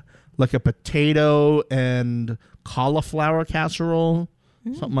a potato and cauliflower casserole,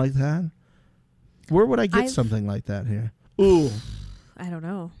 something like that. Where would I get something like that here? Ooh, I don't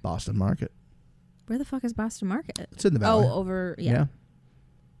know. Boston Market. Where the fuck is Boston Market? It's in the valley. Oh, over yeah.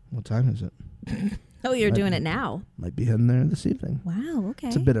 What time is it? Oh, you're doing it now. Might be heading there this evening. Wow. Okay.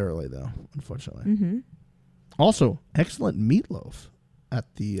 It's a bit early though, unfortunately. Also, excellent meatloaf at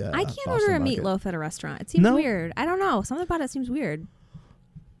the. I can't Boston order a Market. meatloaf at a restaurant. It seems weird. I don't know. Something about it seems weird.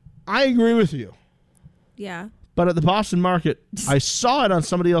 I agree with you. Yeah. But at the Boston Market, I saw it on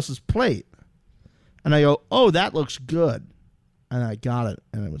somebody else's plate, and I go, "Oh, that looks good," and I got it,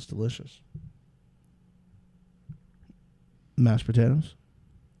 and it was delicious. Mashed potatoes.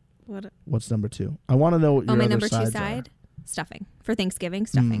 What's number 2? I want to know what your my other number 2 sides side? are. Stuffing. For Thanksgiving,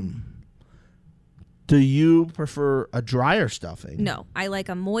 stuffing. Do you prefer a drier stuffing? No, I like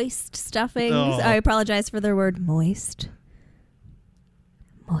a moist stuffing. Oh. I apologize for the word moist.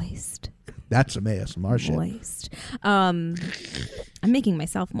 Moist. That's some ASMR shit. Moist. I'm making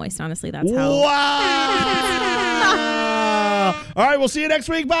myself moist, honestly. That's how. Wow! All right, we'll see you next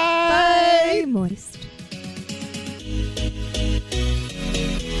week. Bye! Bye. Moist.